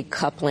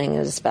decoupling,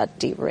 it is about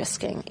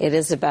de-risking. It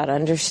is about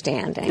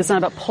understanding. It's not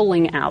about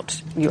pulling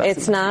out.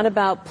 It's not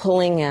about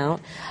pulling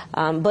out,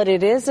 but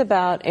it is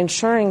about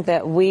ensuring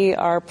that we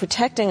are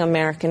protecting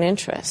American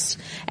interests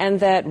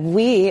and that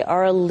we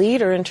are a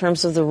leader in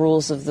terms of the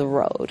rules of the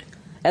road,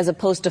 as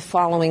opposed to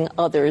following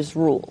others'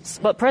 rules.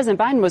 But President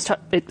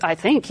Biden I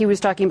think he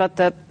was talking about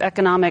the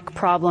economic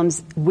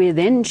problems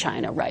within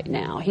China right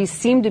now. He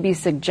seemed to be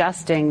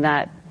suggesting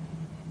that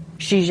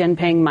Xi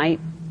Jinping might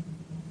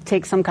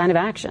take some kind of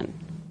action.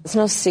 It's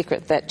no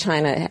secret that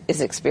China is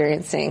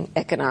experiencing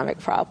economic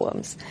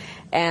problems.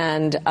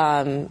 And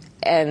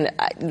And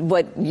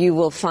what you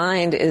will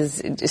find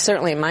is,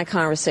 certainly in my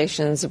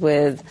conversations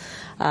with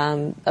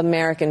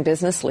American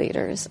business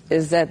leaders,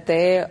 is that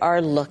they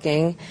are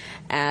looking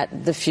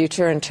at the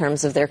future in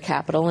terms of their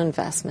capital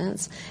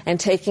investments and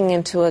taking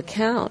into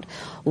account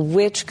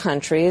which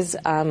countries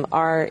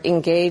are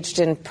engaged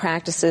in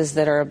practices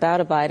that are about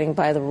abiding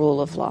by the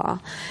rule of law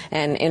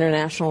and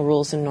international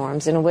rules and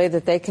norms in a way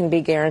that they can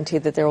be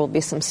guaranteed that there will be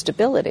some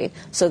stability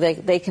so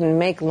they can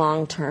make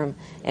long-term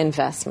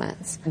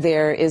investments.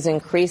 There is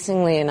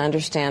increasingly an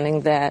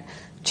understanding that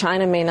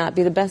China may not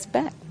be the best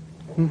bet.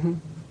 Mm-hmm.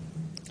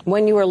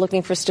 When you are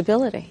looking for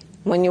stability,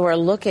 when you are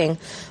looking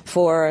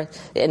for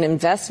an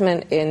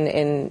investment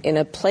in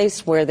a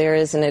place where there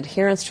is an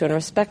adherence to and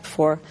respect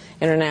for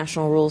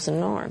international rules and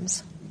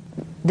norms.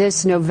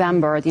 This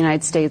November, the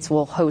United States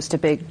will host a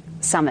big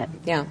summit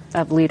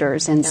of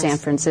leaders in San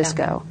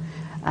Francisco.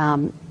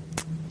 Yeah.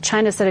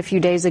 China said a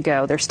few days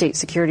ago, their state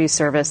security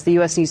service, the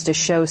U.S. needs to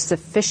show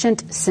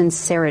sufficient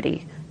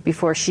sincerity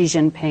before Xi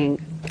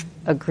Jinping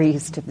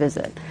agrees to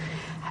visit.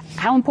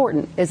 How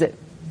important is it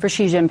for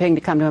Xi Jinping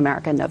to come to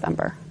America in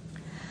November?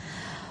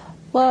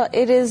 Well,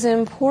 it is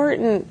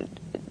important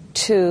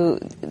to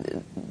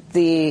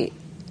the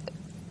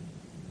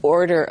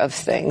order of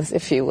things,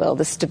 if you will,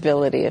 the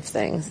stability of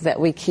things, that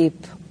we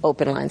keep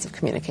open lines of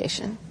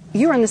communication.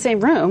 You were in the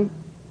same room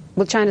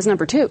with China's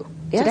number 2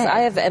 yes, today. I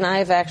have, and I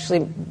have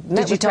actually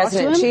met with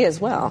President Xi as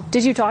well.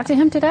 Did you talk to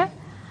him today?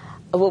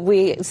 Well,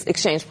 we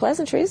exchanged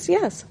pleasantries,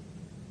 yes.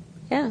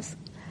 Yes.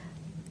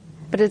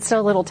 But it's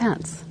still a little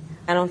tense.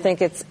 I don't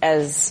think it's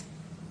as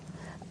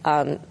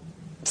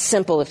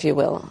simple, if you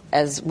will,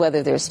 as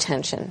whether there's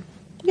tension.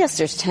 Yes,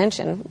 there's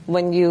tension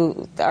when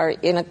you are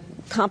in a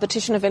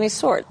competition of any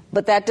sort,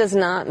 but that does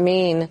not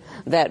mean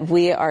that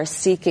we are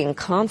seeking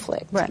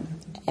conflict. Right.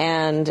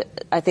 And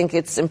I think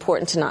it's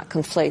important to not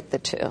conflate the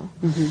two.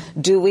 Mm-hmm.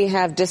 Do we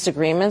have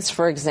disagreements,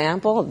 for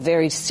example,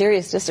 very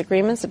serious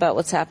disagreements about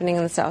what's happening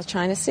in the South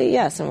China Sea?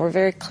 Yes, and we're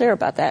very clear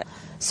about that.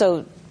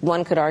 So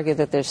one could argue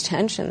that there's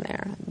tension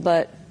there,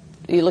 but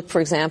you look,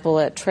 for example,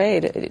 at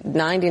trade,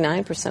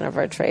 99% of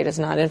our trade is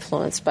not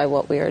influenced by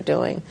what we are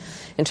doing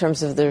in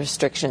terms of the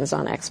restrictions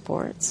on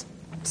exports.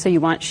 So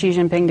you want Xi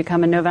Jinping to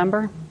come in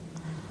November?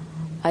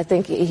 I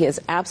think he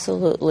is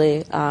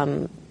absolutely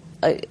an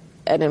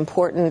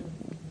important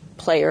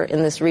player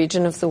in this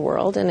region of the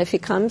world, and if he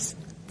comes,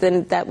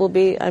 then that will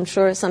be, I'm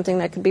sure, something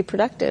that could be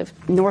productive.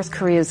 North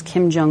Korea's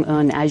Kim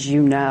Jong-un, as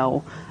you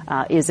know,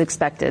 is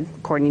expected,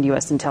 according to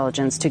U.S.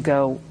 intelligence, to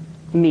go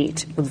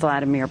meet with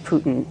Vladimir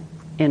Putin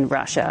in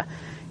Russia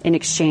in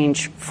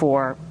exchange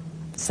for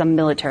some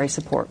military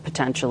support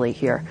potentially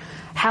here.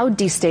 How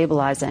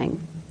destabilizing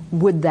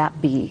would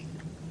that be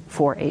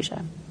for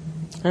Asia?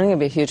 I think it would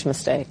be a huge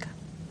mistake.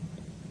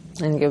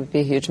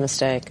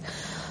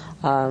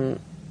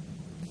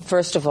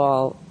 First of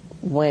all,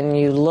 when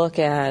you look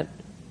at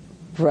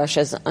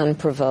Russia's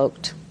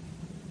unprovoked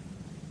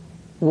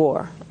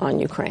war on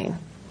Ukraine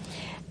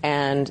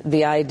and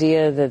the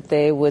idea that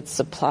they would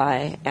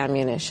supply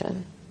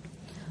ammunition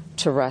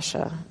to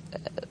Russia,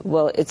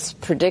 well, it's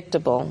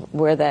predictable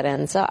where that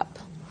ends up.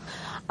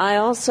 I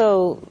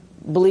also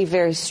believe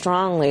very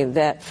strongly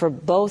that for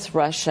both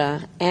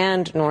Russia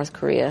and North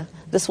Korea,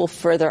 this will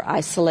further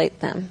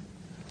isolate them.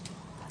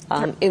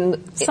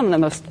 Some of the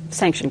most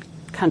sanctioned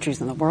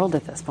countries in the world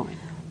at this point.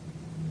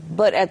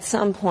 But at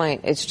some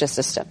point, it's just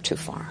a step too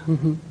far.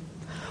 Mm-hmm.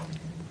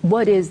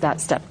 What is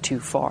that step too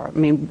far? I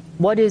mean,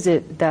 what is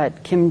it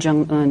that Kim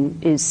Jong-un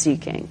is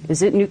seeking?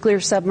 Is it nuclear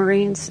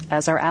submarines,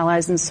 as our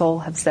allies in Seoul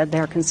have said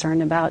they're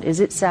concerned about? Is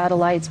it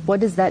satellites? What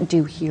does that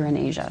do here in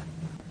Asia?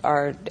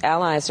 Our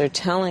allies are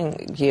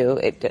telling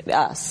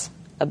us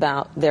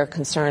about their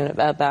concern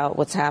about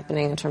what's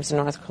happening in terms of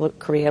North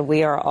Korea.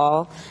 We are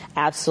all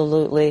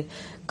absolutely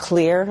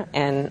clear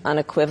and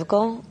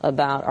unequivocal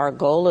about our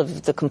goal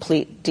of the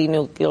complete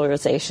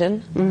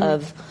denuclearization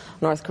of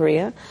North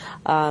Korea.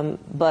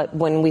 But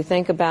when we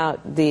think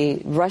about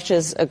the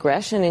Russia's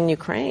aggression in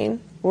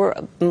Ukraine,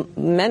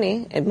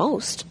 many, and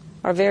most,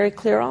 are very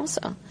clear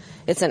also.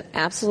 It's an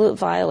absolute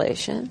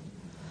violation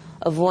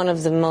of one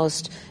of the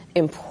most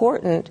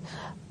important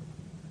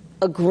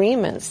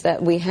agreements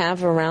that we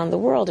have around the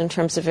world in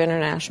terms of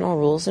international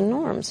rules and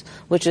norms,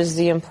 which is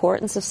the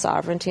importance of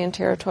sovereignty and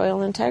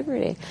territorial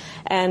integrity.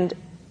 And,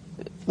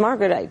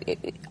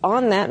 Margaret,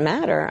 on that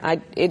matter,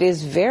 it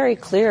is very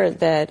clear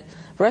that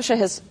Russia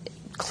has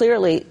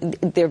clearly,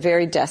 they're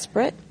very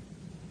desperate.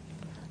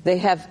 They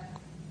have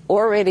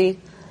already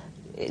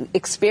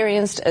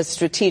experienced a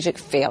strategic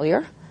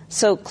failure.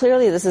 So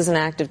clearly this is an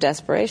act of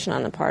desperation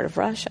on the part of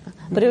Russia.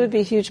 But it would be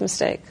a huge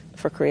mistake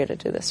for Korea to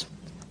do this,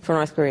 for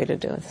North Korea to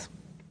do this.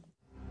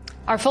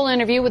 Our full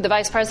interview with the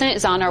Vice President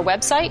is on our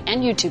website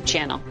and YouTube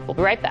channel. We'll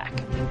be right back.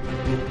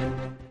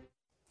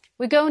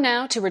 We go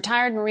now to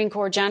retired Marine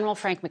Corps General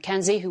Frank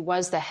McKenzie, who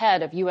was the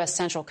head of U.S.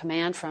 Central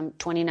Command from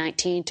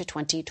 2019 to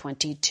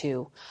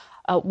 2022.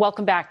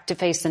 Welcome back to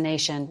Face the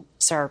Nation,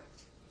 sir.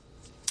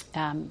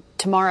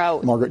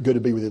 Tomorrow... Margaret, good to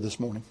be with you this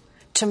morning.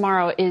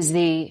 tomorrow is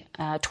the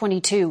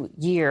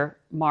 22-year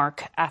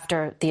mark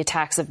after the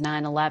attacks of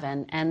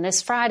 9/11. And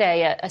this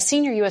Friday, a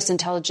senior U.S.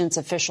 intelligence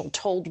official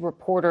told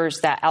reporters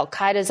that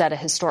al-Qaeda is at a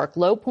historic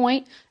low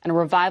point and a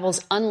revival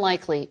is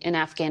unlikely in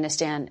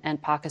Afghanistan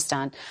and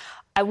Pakistan.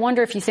 I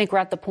wonder if you think we're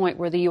at the point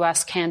where the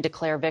U.S. can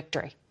declare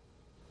victory.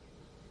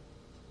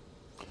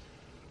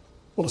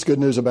 Well, it's good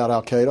news about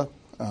al-Qaeda.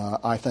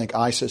 I think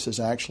ISIS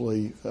is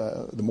actually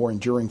the more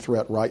enduring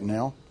threat right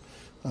now.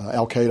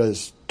 Al-Qaeda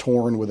is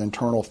torn with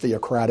internal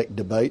theocratic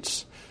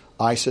debates.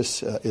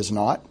 ISIS is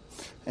not.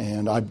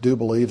 And I do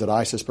believe that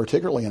ISIS,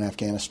 particularly in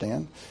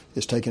Afghanistan,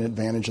 is taking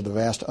advantage of the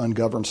vast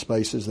ungoverned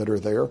spaces that are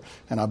there.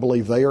 And I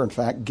believe they are, in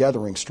fact,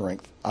 gathering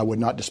strength. I would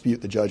not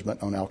dispute the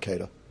judgment on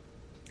al-Qaeda.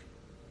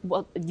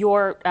 Well,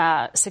 your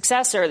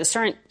successor,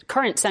 the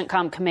current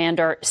CENTCOM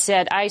commander,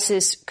 said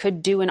ISIS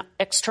could do an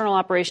external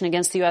operation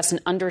against the U.S. in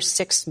under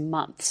 6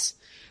 months.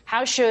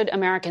 How should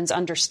Americans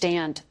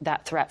understand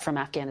that threat from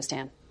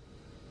Afghanistan?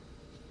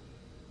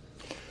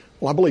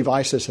 Well, I believe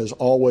ISIS has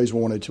always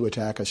wanted to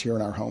attack us here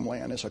in our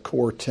homeland. It's a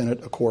core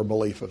tenet, a core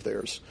belief of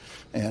theirs.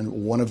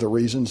 And one of the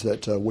reasons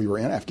that we were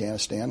in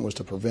Afghanistan was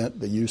to prevent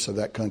the use of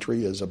that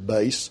country as a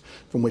base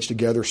from which to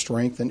gather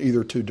strength and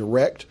either to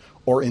direct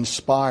or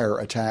inspire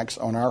attacks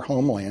on our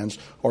homelands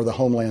or the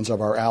homelands of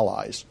our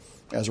allies.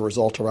 As a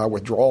result of our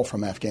withdrawal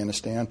from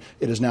Afghanistan,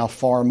 it is now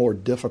far more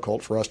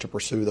difficult for us to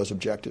pursue those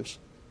objectives.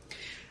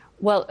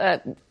 Well,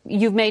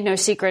 you've made no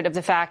secret of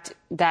the fact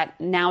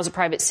that now as a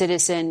private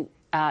citizen,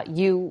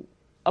 you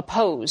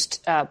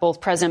opposed both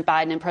President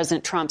Biden and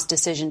President Trump's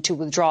decision to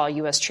withdraw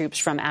U.S. troops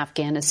from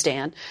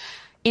Afghanistan.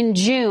 In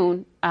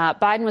June,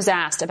 Biden was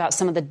asked about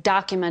some of the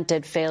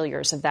documented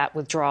failures of that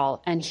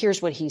withdrawal, and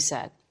here's what he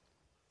said.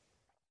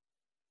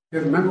 You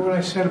remember what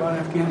I said about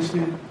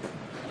Afghanistan?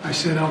 I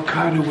said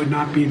al-Qaeda would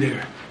not be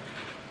there.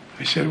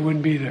 I said it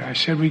wouldn't be there. I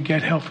said we'd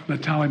get help from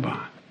the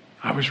Taliban.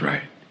 I was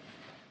right.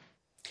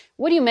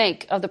 What do you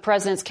make of the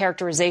president's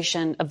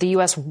characterization of the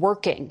U.S.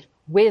 working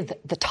with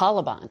the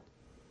Taliban?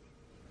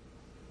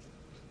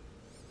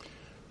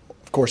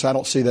 Of course, I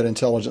don't see that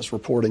intelligence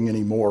reporting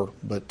anymore,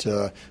 but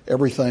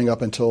everything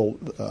up until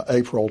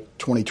April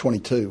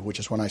 2022, which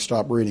is when I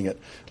stopped reading it,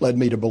 led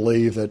me to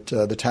believe that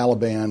the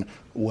Taliban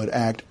would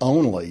act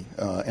only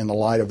in the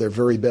light of their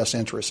very best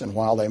interests. And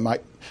while they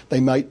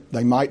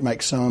might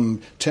make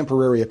some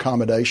temporary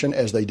accommodation,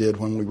 as they did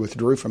when we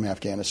withdrew from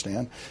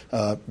Afghanistan,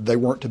 they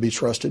weren't to be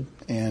trusted,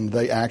 and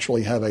they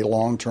actually have a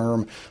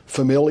long-term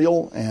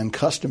familial and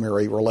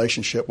customary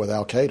relationship with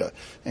al-Qaeda.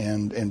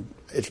 And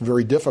it's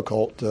very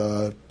difficult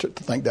to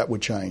think that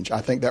would change. I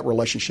think that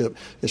relationship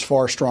is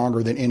far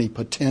stronger than any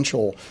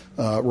potential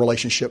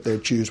relationship they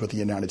would choose with the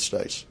United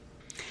States.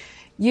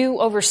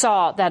 You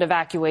oversaw that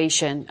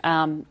evacuation,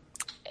 and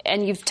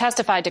you've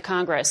testified to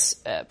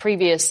Congress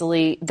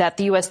previously that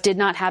the U.S. did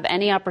not have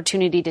any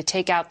opportunity to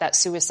take out that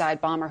suicide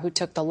bomber who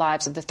took the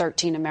lives of the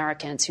 13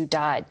 Americans who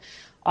died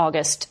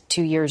August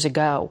 2 years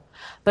ago.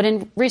 But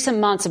in recent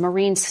months, a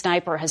Marine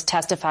sniper has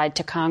testified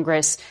to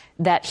Congress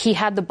that he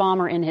had the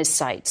bomber in his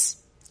sights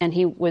and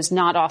he was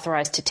not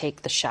authorized to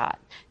take the shot.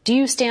 Do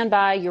you stand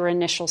by your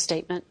initial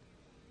statement?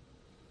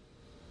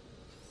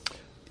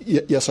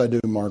 Yes, I do,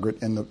 Margaret.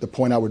 And the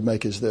point I would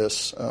make is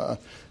this.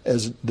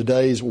 As the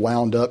days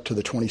wound up to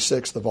the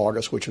 26th of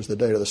August, which was the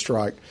date of the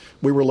strike,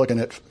 we were looking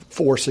at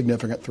 4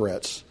 significant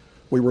threats.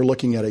 We were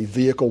looking at a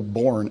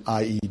vehicle-borne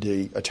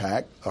IED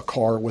attack, a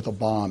car with a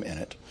bomb in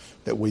it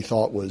that we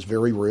thought was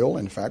very real,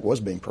 and in fact was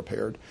being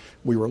prepared.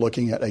 We were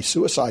looking at a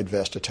suicide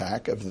vest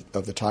attack of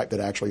the type that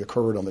actually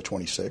occurred on the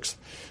 26th.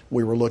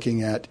 We were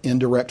looking at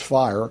indirect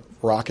fire,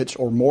 rockets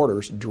or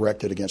mortars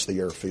directed against the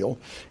airfield.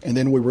 And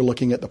then we were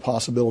looking at the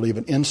possibility of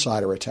an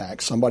insider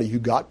attack, somebody who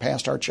got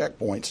past our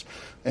checkpoints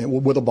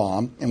with a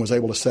bomb and was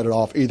able to set it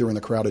off either in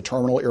the crowded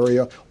terminal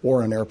area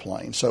or an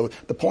airplane. So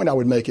the point I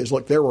would make is,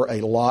 look, there were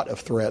a lot of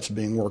threats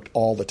being worked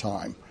all the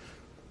time.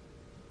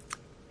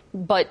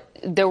 But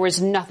there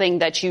was nothing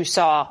that you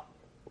saw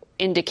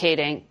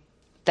indicating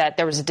that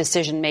there was a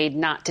decision made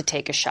not to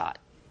take a shot.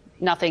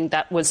 Nothing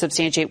that would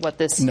substantiate what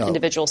this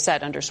individual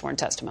said under sworn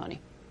testimony.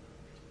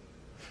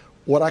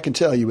 What I can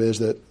tell you is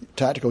that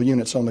tactical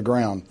units on the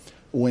ground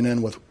went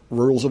in with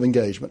rules of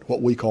engagement,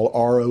 what we call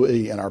ROE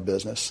in our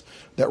business,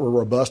 that were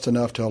robust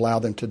enough to allow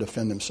them to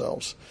defend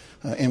themselves.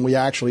 And we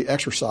actually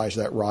exercised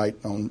that right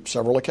on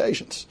several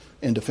occasions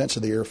in defense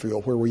of the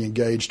airfield where we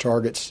engaged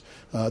targets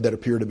that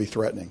appeared to be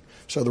threatening.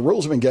 So the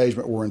rules of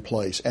engagement were in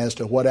place. As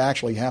to what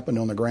actually happened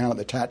on the ground at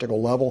the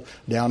tactical level,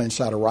 down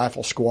inside a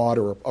rifle squad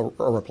or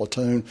a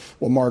platoon,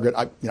 well, Margaret,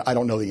 I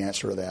don't know the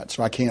answer to that,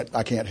 so I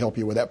can't help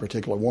you with that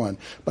particular one.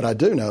 But I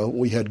do know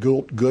we had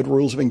good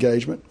rules of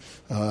engagement.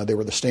 They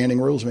were the standing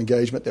rules of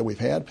engagement that we've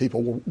had.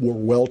 People were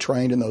well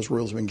trained in those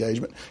rules of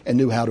engagement and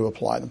knew how to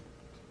apply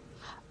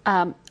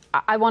them.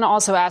 I want to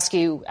also ask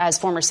you, as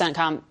former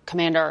CENTCOM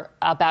commander,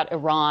 about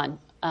Iran.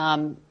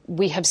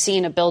 We have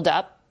seen a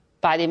buildup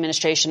by the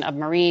administration of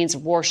Marines,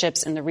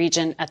 warships in the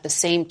region. At the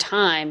same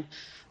time,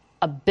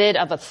 a bit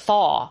of a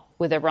thaw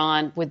with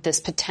Iran with this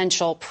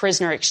potential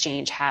prisoner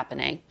exchange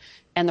happening.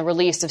 and the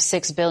release of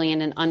 $6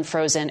 billion in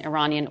unfrozen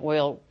Iranian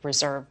oil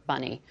reserve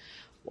money.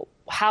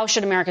 How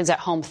should Americans at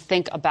home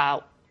think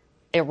about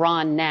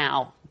Iran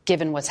now,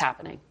 given what's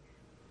happening?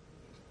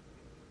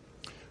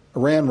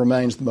 Iran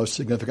remains the most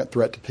significant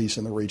threat to peace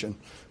in the region,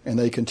 and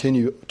they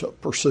continue to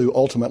pursue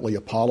ultimately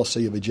a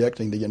policy of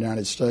ejecting the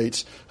United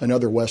States and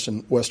other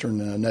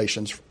Western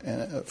nations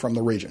from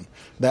the region.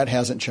 That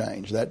hasn't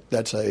changed.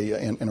 That's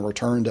a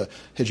return to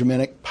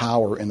hegemonic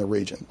power in the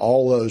region.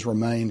 All those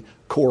remain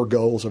core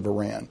goals of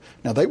Iran.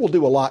 Now, they will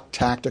do a lot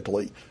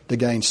tactically to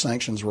gain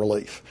sanctions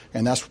relief,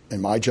 and that's,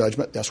 in my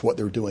judgment, that's what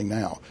they're doing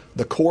now.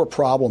 The core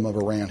problem of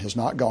Iran has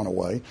not gone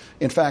away.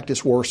 In fact,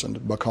 it's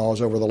worsened because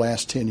over the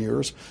last 10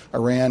 years,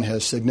 Iran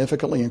has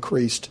significantly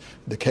increased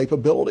the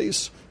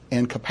capabilities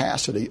and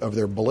capacity of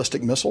their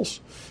ballistic missiles.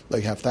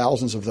 They have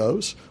thousands of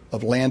those,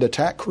 of land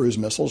attack cruise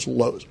missiles,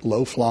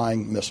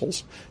 low-flying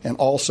missiles, and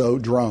also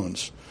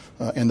drones.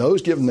 And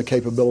those give them the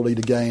capability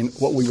to gain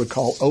what we would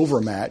call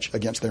overmatch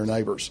against their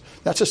neighbors.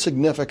 That's a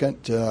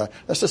significant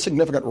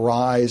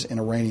rise in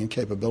Iranian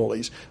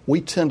capabilities.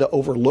 We tend to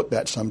overlook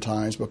that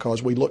sometimes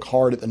because we look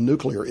hard at the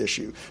nuclear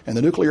issue, and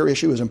the nuclear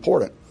issue is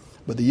important.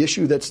 But the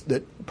issue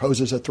that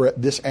poses a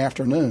threat this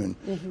afternoon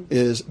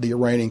is the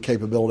Iranian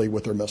capability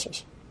with their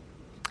missiles.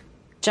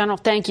 General,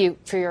 thank you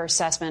for your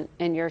assessment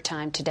and your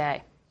time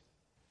today.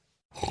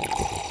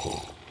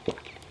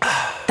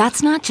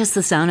 That's not just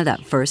the sound of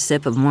that first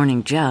sip of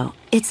Morning Joe.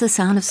 It's the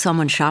sound of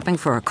someone shopping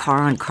for a car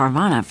on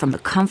Carvana from the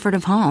comfort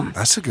of home.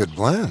 That's a good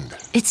blend.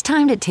 It's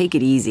time to take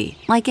it easy,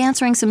 like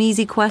answering some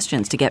easy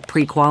questions to get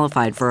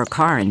pre-qualified for a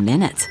car in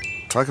minutes.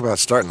 Talk about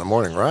starting the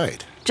morning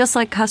right. Just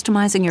like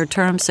customizing your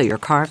terms so your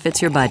car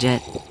fits your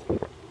budget.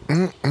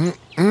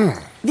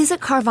 Visit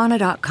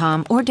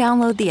Carvana.com or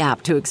download the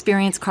app to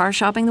experience car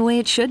shopping the way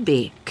it should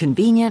be.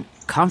 Convenient,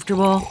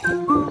 comfortable.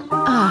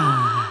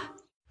 Ah.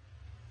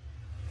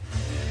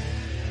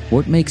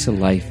 What makes a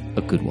life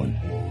a good one?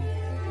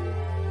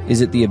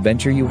 Is it the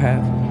adventure you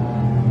have?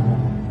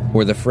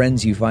 Or the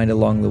friends you find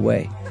along the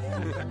way?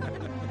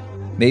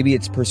 Maybe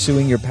it's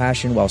pursuing your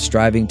passion while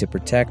striving to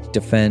protect,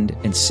 defend,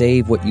 and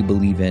save what you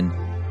believe in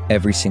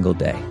every single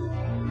day.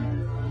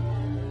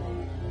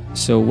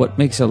 So what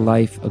makes a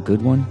life a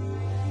good one?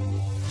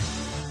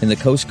 In the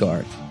Coast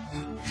Guard,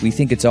 we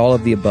think it's all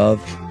of the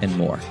above and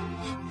more.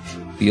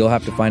 But you'll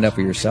have to find out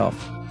for yourself.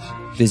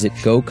 Visit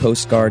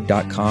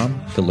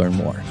gocoastguard.com to learn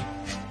more.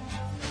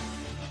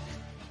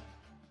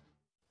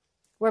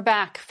 We're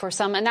back for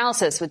some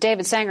analysis with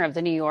David Sanger of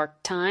the New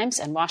York Times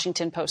and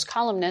Washington Post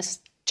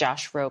columnist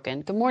Josh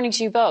Rogin. Good morning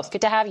to you both.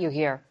 Good to have you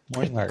here.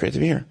 Morning, Larry. Great to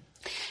be here.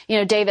 You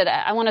know, David,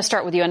 I want to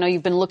start with you. I know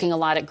you've been looking a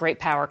lot at great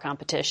power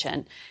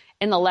competition.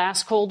 In the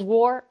last Cold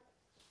War,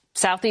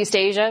 Southeast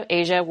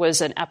Asia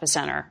was an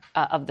epicenter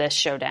of this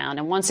showdown.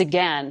 And once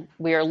again,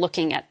 we are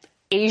looking at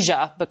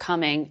Asia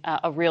becoming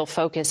a real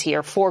focus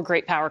here for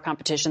great power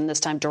competition, this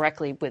time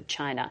directly with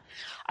China.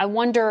 I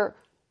wonder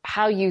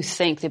how you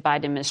think the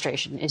Biden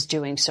administration is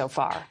doing so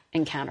far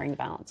in countering the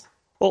balance.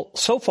 Well,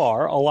 so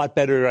far, a lot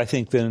better, I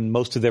think, than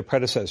most of their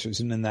predecessors.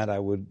 And in that, I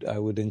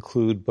would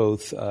include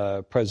both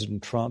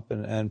President Trump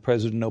and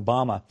President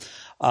Obama.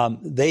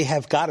 They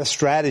have got a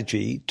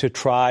strategy to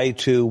try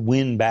to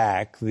win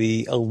back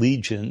the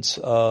allegiance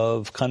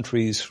of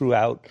countries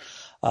throughout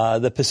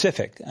the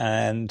Pacific.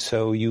 And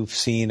so you've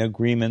seen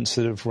agreements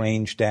that have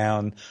ranged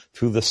down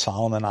through the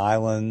Solomon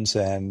Islands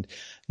and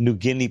New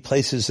Guinea,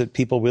 places that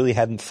people really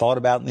hadn't thought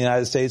about in the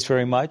United States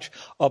very much,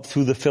 up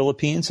through the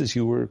Philippines, as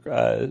you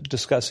were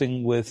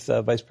discussing with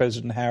Vice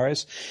President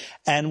Harris,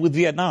 and with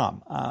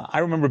Vietnam. I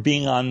remember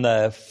being on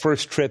the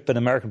first trip an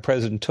American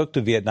president took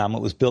to Vietnam.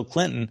 It was Bill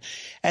Clinton,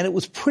 and it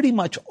was pretty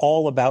much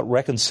all about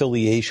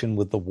reconciliation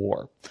with the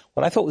war.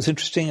 What I thought was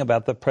interesting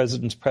about the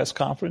president's press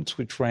conference,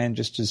 which ran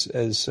just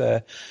as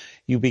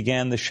you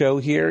began the show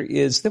here,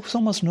 is there was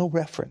almost no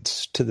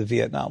reference to the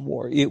Vietnam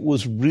War. It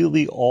was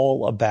really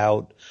all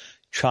about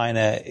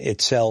China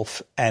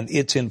itself and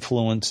its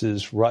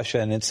influences, Russia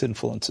and its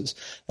influences.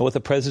 And what the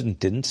president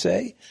didn't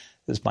say,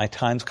 as my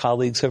Times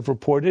colleagues have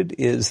reported,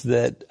 is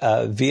that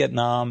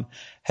Vietnam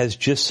has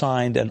just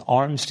signed an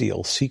arms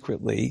deal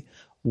secretly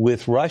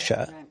with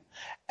Russia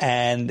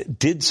and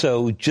did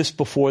so just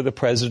before the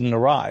president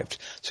arrived.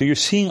 So you're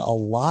seeing a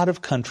lot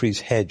of countries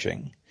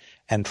hedging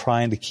and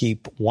trying to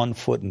keep one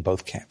foot in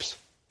both camps.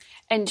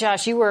 And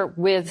Josh, you were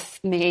with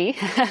me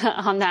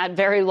on that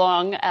very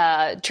long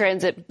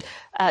transit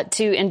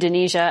to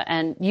Indonesia,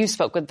 and you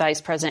spoke with Vice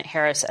President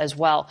Harris as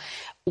well.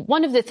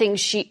 One of the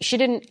things she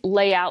didn't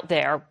lay out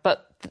there,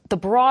 but the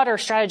broader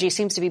strategy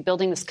seems to be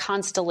building this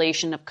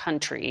constellation of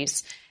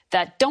countries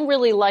that don't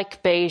really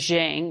like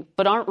Beijing,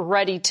 but aren't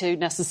ready to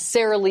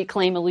necessarily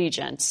claim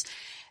allegiance.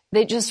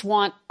 They just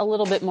want a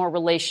little bit more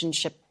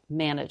relationship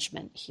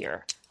management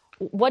here.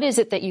 What is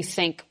it that you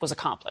think was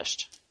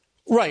accomplished?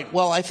 Right.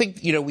 Well, I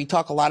think, we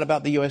talk a lot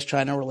about the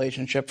U.S.-China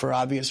relationship for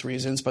obvious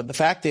reasons, but the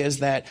fact is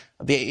that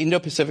the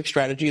Indo-Pacific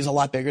strategy is a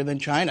lot bigger than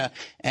China.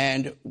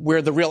 And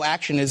where the real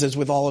action is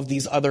with all of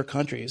these other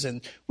countries.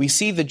 And we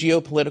see the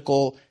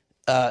geopolitical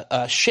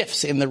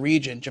shifts in the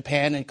region.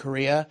 Japan and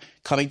Korea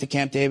coming to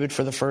Camp David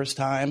for the first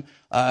time.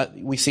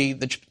 We see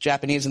the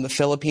Japanese and the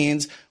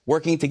Philippines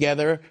working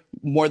together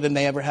more than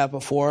they ever have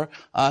before.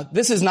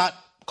 This is not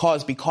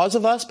caused because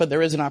of us, but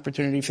there is an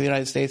opportunity for the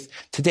United States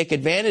to take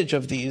advantage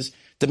of these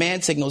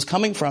demand signals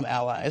coming from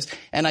allies.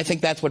 And I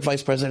think that's what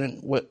Vice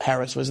President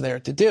Harris was there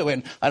to do.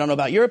 And I don't know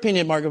about your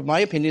opinion, Margaret. My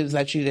opinion is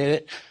that she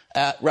did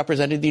it,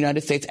 represented the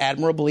United States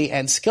admirably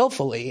and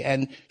skillfully,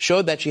 and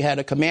showed that she had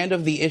a command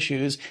of the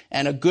issues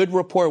and a good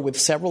rapport with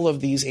several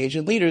of these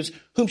Asian leaders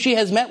whom she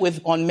has met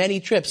with on many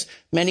trips,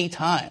 many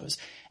times.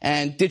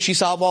 And did she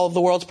solve all of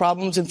the world's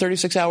problems in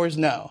 36 hours?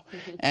 No.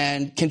 Mm-hmm.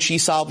 And can she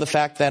solve the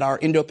fact that our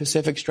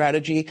Indo-Pacific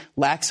strategy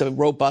lacks a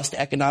robust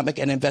economic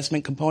and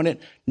investment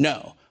component?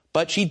 No.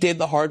 But she did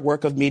the hard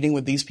work of meeting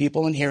with these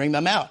people and hearing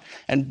them out.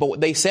 And but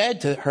what they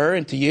said to her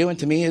and to you and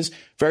to me is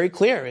very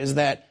clear, is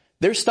that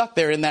they're stuck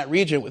there in that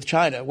region with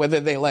China, whether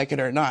they like it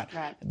or not.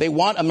 Right. They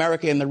want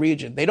America in the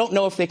region. They don't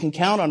know if they can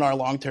count on our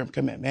long-term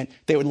commitment.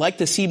 They would like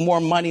to see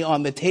more money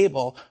on the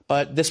table,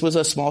 but this was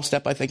a small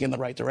step, I think, in the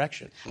right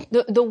direction.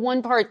 The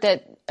one part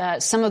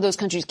that some of those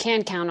countries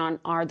can count on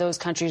are those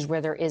countries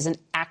where there is an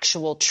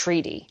actual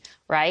treaty,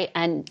 right?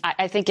 And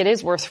I think it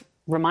is worth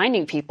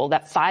reminding people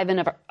that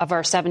 5 of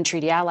our 7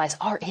 treaty allies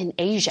are in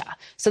Asia.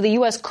 So the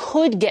U.S.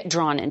 could get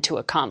drawn into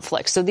a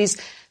conflict. So these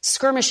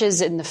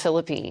skirmishes in the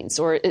Philippines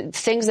or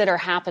things that are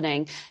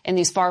happening in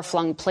these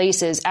far-flung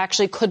places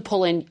actually could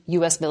pull in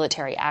U.S.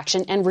 military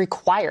action and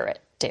require it.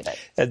 David.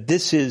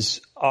 This is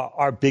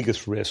our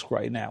biggest risk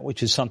right now,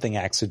 which is something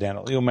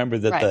accidental. You remember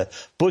that the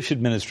Bush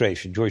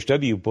administration, George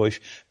W. Bush,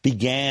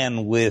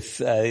 began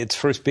with its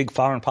first big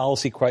foreign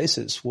policy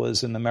crisis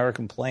was an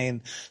American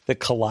plane that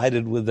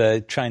collided with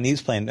a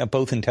Chinese plane,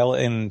 both an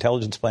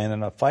intelligence plane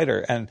and a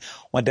fighter, and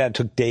went down. It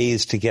took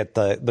days to get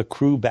the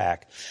crew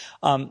back.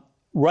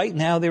 Right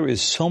now, there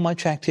is so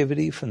much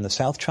activity from the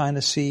South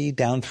China Sea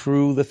down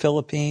through the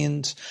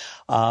Philippines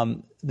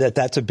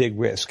that's a big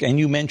risk. And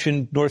you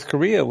mentioned North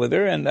Korea with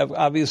her, and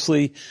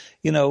obviously,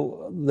 you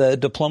know, the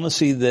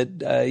diplomacy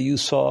that you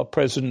saw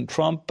President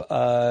Trump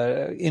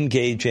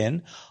engage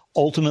in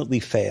ultimately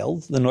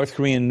failed. The North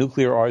Korean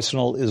nuclear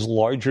arsenal is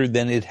larger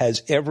than it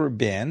has ever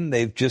been.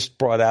 They've just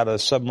brought out a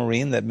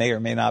submarine that may or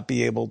may not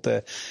be able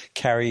to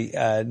carry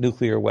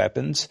nuclear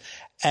weapons.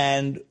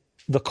 And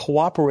the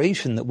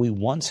cooperation that we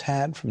once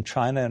had from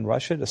China and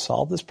Russia to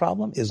solve this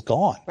problem is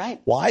gone. Right.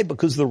 Why?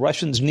 Because the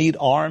Russians need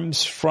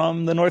arms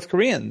from the North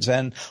Koreans.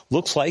 And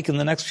looks like in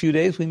the next few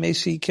days we may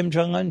see Kim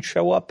Jong-un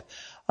show up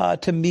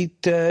to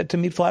meet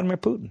Vladimir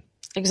Putin.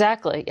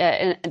 Exactly.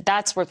 And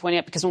that's worth pointing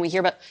out, because when we hear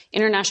about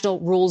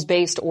international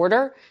rules-based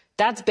order,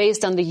 that's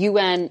based on the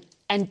UN.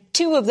 And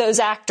 2 of those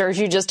actors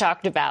you just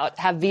talked about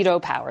have veto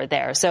power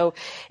there. So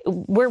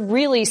we're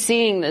really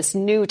seeing this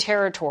new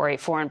territory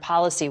foreign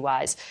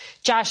policy-wise.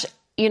 Josh,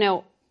 you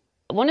know,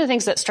 one of the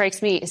things that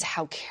strikes me is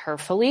how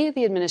carefully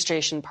the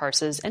administration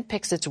parses and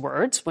picks its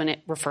words when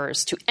it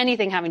refers to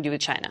anything having to do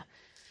with China.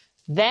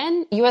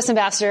 Then U.S.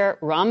 Ambassador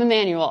Rahm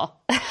Emanuel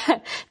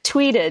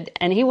tweeted,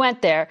 and he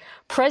went there,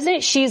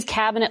 President Xi's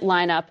cabinet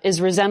lineup is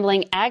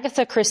resembling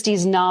Agatha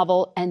Christie's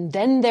novel, And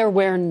Then There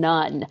Were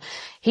None.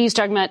 He's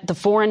talking about the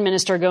foreign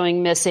minister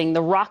going missing,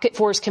 the rocket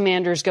force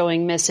commanders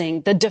going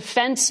missing, the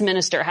defense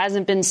minister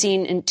hasn't been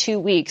seen in 2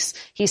 weeks.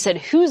 He said,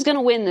 who's going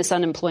to win this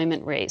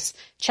unemployment race?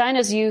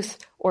 China's youth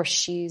or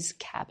Xi's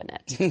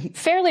cabinet?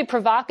 Fairly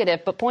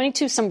provocative, but pointing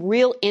to some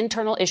real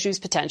internal issues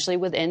potentially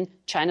within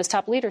China's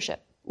top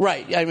leadership.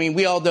 Right. I mean,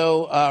 we all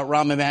know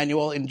Rahm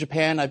Emanuel in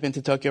Japan. I've been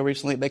to Tokyo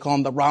recently. They call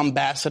him the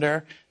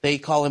Rambassador. They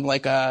call him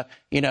like the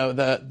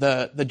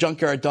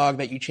junkyard dog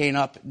that you chain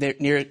up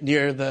near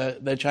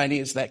the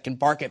Chinese that can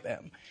bark at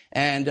them.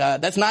 And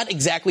that's not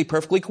exactly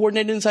perfectly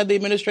coordinated inside the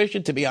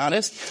administration, to be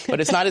honest.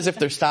 But it's not as if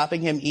they're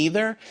stopping him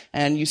either.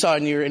 And you saw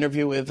in your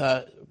interview with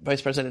Vice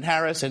President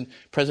Harris and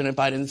President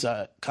Biden's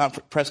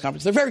press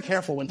conference, they're very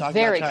careful when talking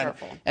about China. Very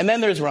careful. And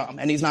then there's Rahm,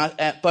 and he's not.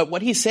 But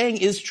what he's saying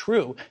is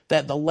true,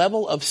 that the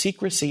level of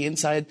secrecy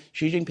inside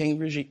Xi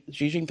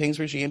Jinping's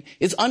regime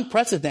is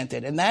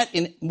unprecedented, and that,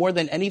 in more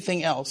than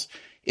anything else,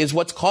 is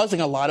what's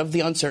causing a lot of the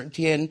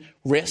uncertainty and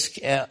risk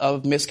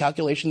of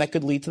miscalculation that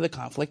could lead to the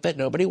conflict that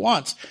nobody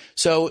wants.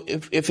 So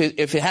if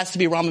it has to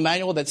be Rahm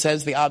Emanuel that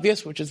says the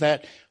obvious, which is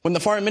that when the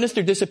foreign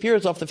minister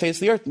disappears off the face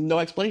of the earth, no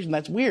explanation,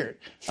 that's weird.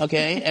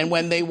 Okay? And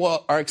when they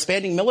are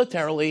expanding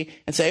militarily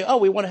and say, oh,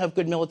 we want to have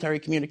good military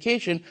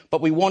communication,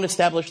 but we won't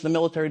establish the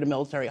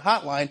military-to-military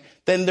hotline,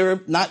 then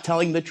they're not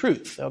telling the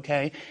truth.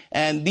 Okay?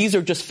 And these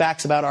are just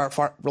facts about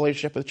our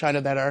relationship with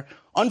China that are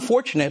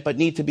unfortunate but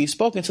need to be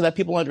spoken so that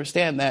people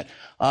understand that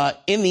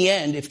in the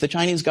end, if the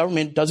Chinese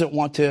government doesn't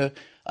want to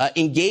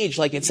engage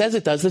like it says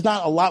it does, there's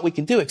not a lot we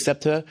can do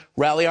except to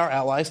rally our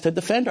allies to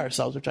defend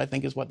ourselves, which I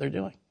think is what they're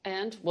doing.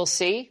 And we'll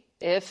see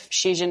if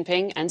Xi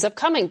Jinping ends up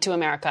coming to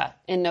America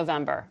in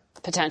November,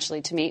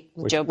 potentially to meet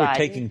with Joe Biden. We're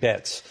taking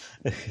bets.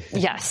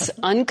 Yes,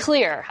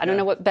 unclear. I don't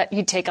know what bet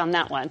you'd take on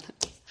that one.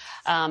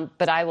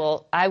 But I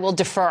will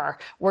defer.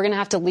 We're going to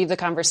have to leave the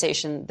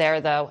conversation there,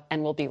 though,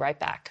 and we'll be right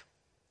back.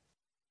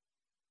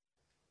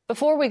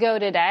 Before we go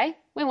today,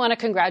 we want to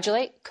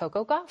congratulate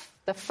Coco Gauff,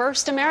 the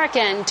first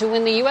American to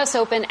win the U.S.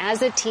 Open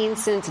as a teen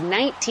since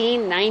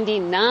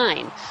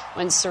 1999,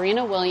 when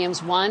Serena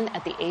Williams won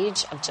at the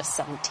age of just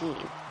 17.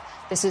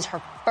 This is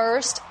her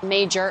first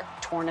major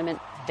tournament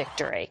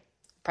victory.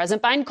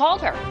 President Biden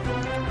called her.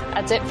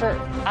 That's it for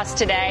us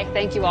today.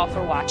 Thank you all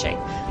for watching.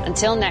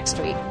 Until next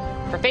week,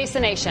 for Face the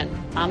Nation,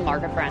 I'm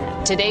Margaret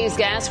Brennan. Today's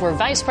guests were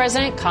Vice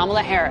President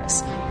Kamala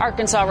Harris,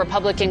 Arkansas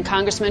Republican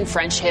Congressman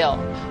French Hill,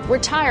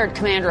 retired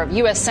Commander of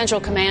U.S. Central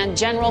Command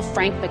General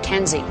Frank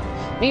McKenzie,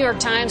 New York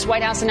Times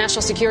White House and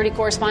National Security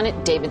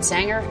Correspondent David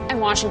Sanger,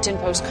 and Washington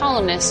Post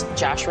columnist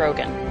Josh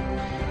Rogan.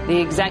 The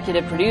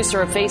executive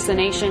producer of Face the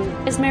Nation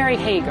is Mary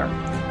Hager.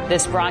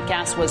 This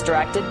broadcast was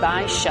directed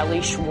by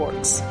Shelley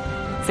Schwartz.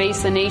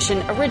 Face the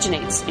Nation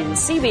originates in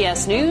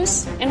CBS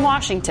News in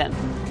Washington.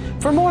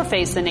 For more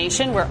Face the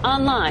Nation, we're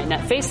online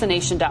at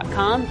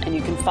facethenation.com, and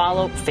you can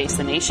follow Face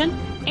the Nation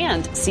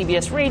and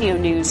CBS Radio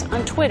News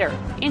on Twitter,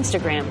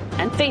 Instagram,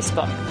 and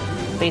Facebook.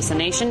 Face the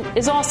Nation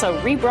is also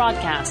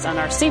rebroadcast on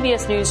our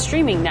CBS News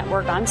streaming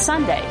network on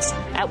Sundays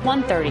at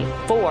 1:30,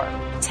 4,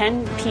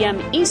 10 p.m.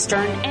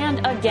 Eastern,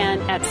 and again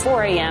at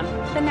 4 a.m.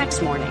 the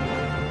next morning.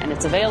 And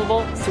it's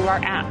available through our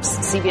apps,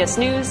 CBS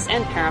News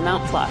and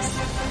Paramount Plus.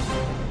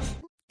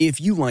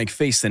 If you like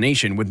Face the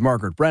Nation with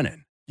Margaret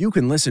Brennan, you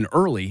can listen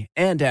early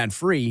and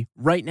ad-free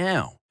right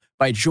now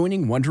by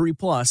joining Wondery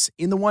Plus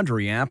in the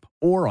Wondery app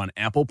or on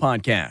Apple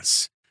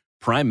Podcasts.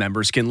 Prime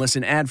members can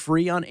listen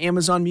ad-free on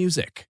Amazon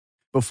Music.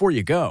 Before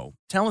you go,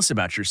 tell us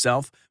about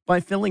yourself by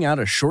filling out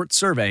a short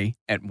survey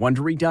at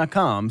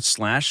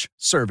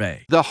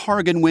Wondery.com/survey. The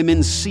Hargan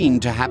women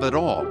seemed to have it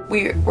all.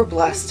 We were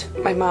blessed.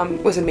 My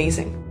mom was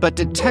amazing. But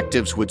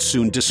detectives would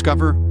soon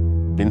discover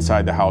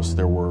inside the house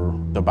there were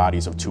the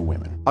bodies of 2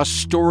 women. A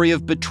story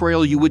of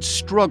betrayal you would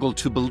struggle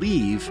to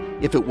believe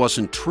if it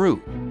wasn't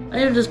true. I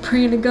am just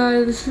praying to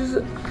God, this is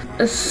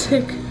a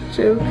sick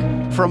joke.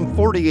 From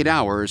 48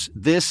 Hours,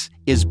 this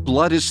is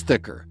Blood is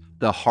Thicker,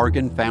 the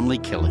Hargan family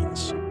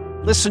killings.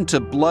 Listen to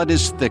Blood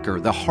is Thicker,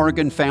 the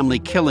Hargan family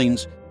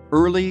killings,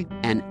 early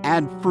and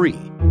ad-free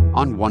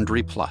on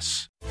Wondery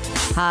Plus.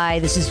 Hi,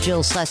 this is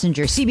Jill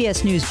Schlesinger,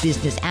 CBS News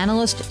business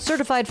analyst,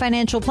 certified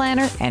financial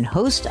planner, and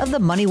host of the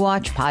Money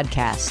Watch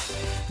podcast.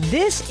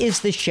 This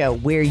is the show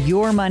where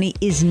your money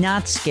is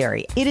not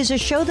scary. It is a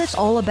show that's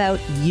all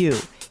about you.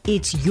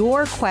 It's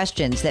your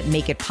questions that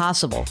make it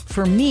possible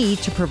for me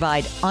to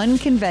provide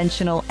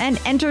unconventional and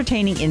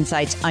entertaining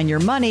insights on your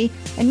money,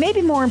 and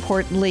maybe more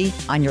importantly,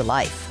 on your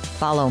life.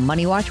 Follow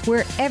Money Watch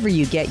wherever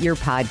you get your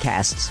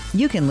podcasts.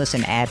 You can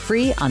listen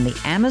ad-free on the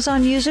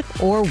Amazon Music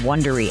or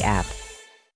Wondery app.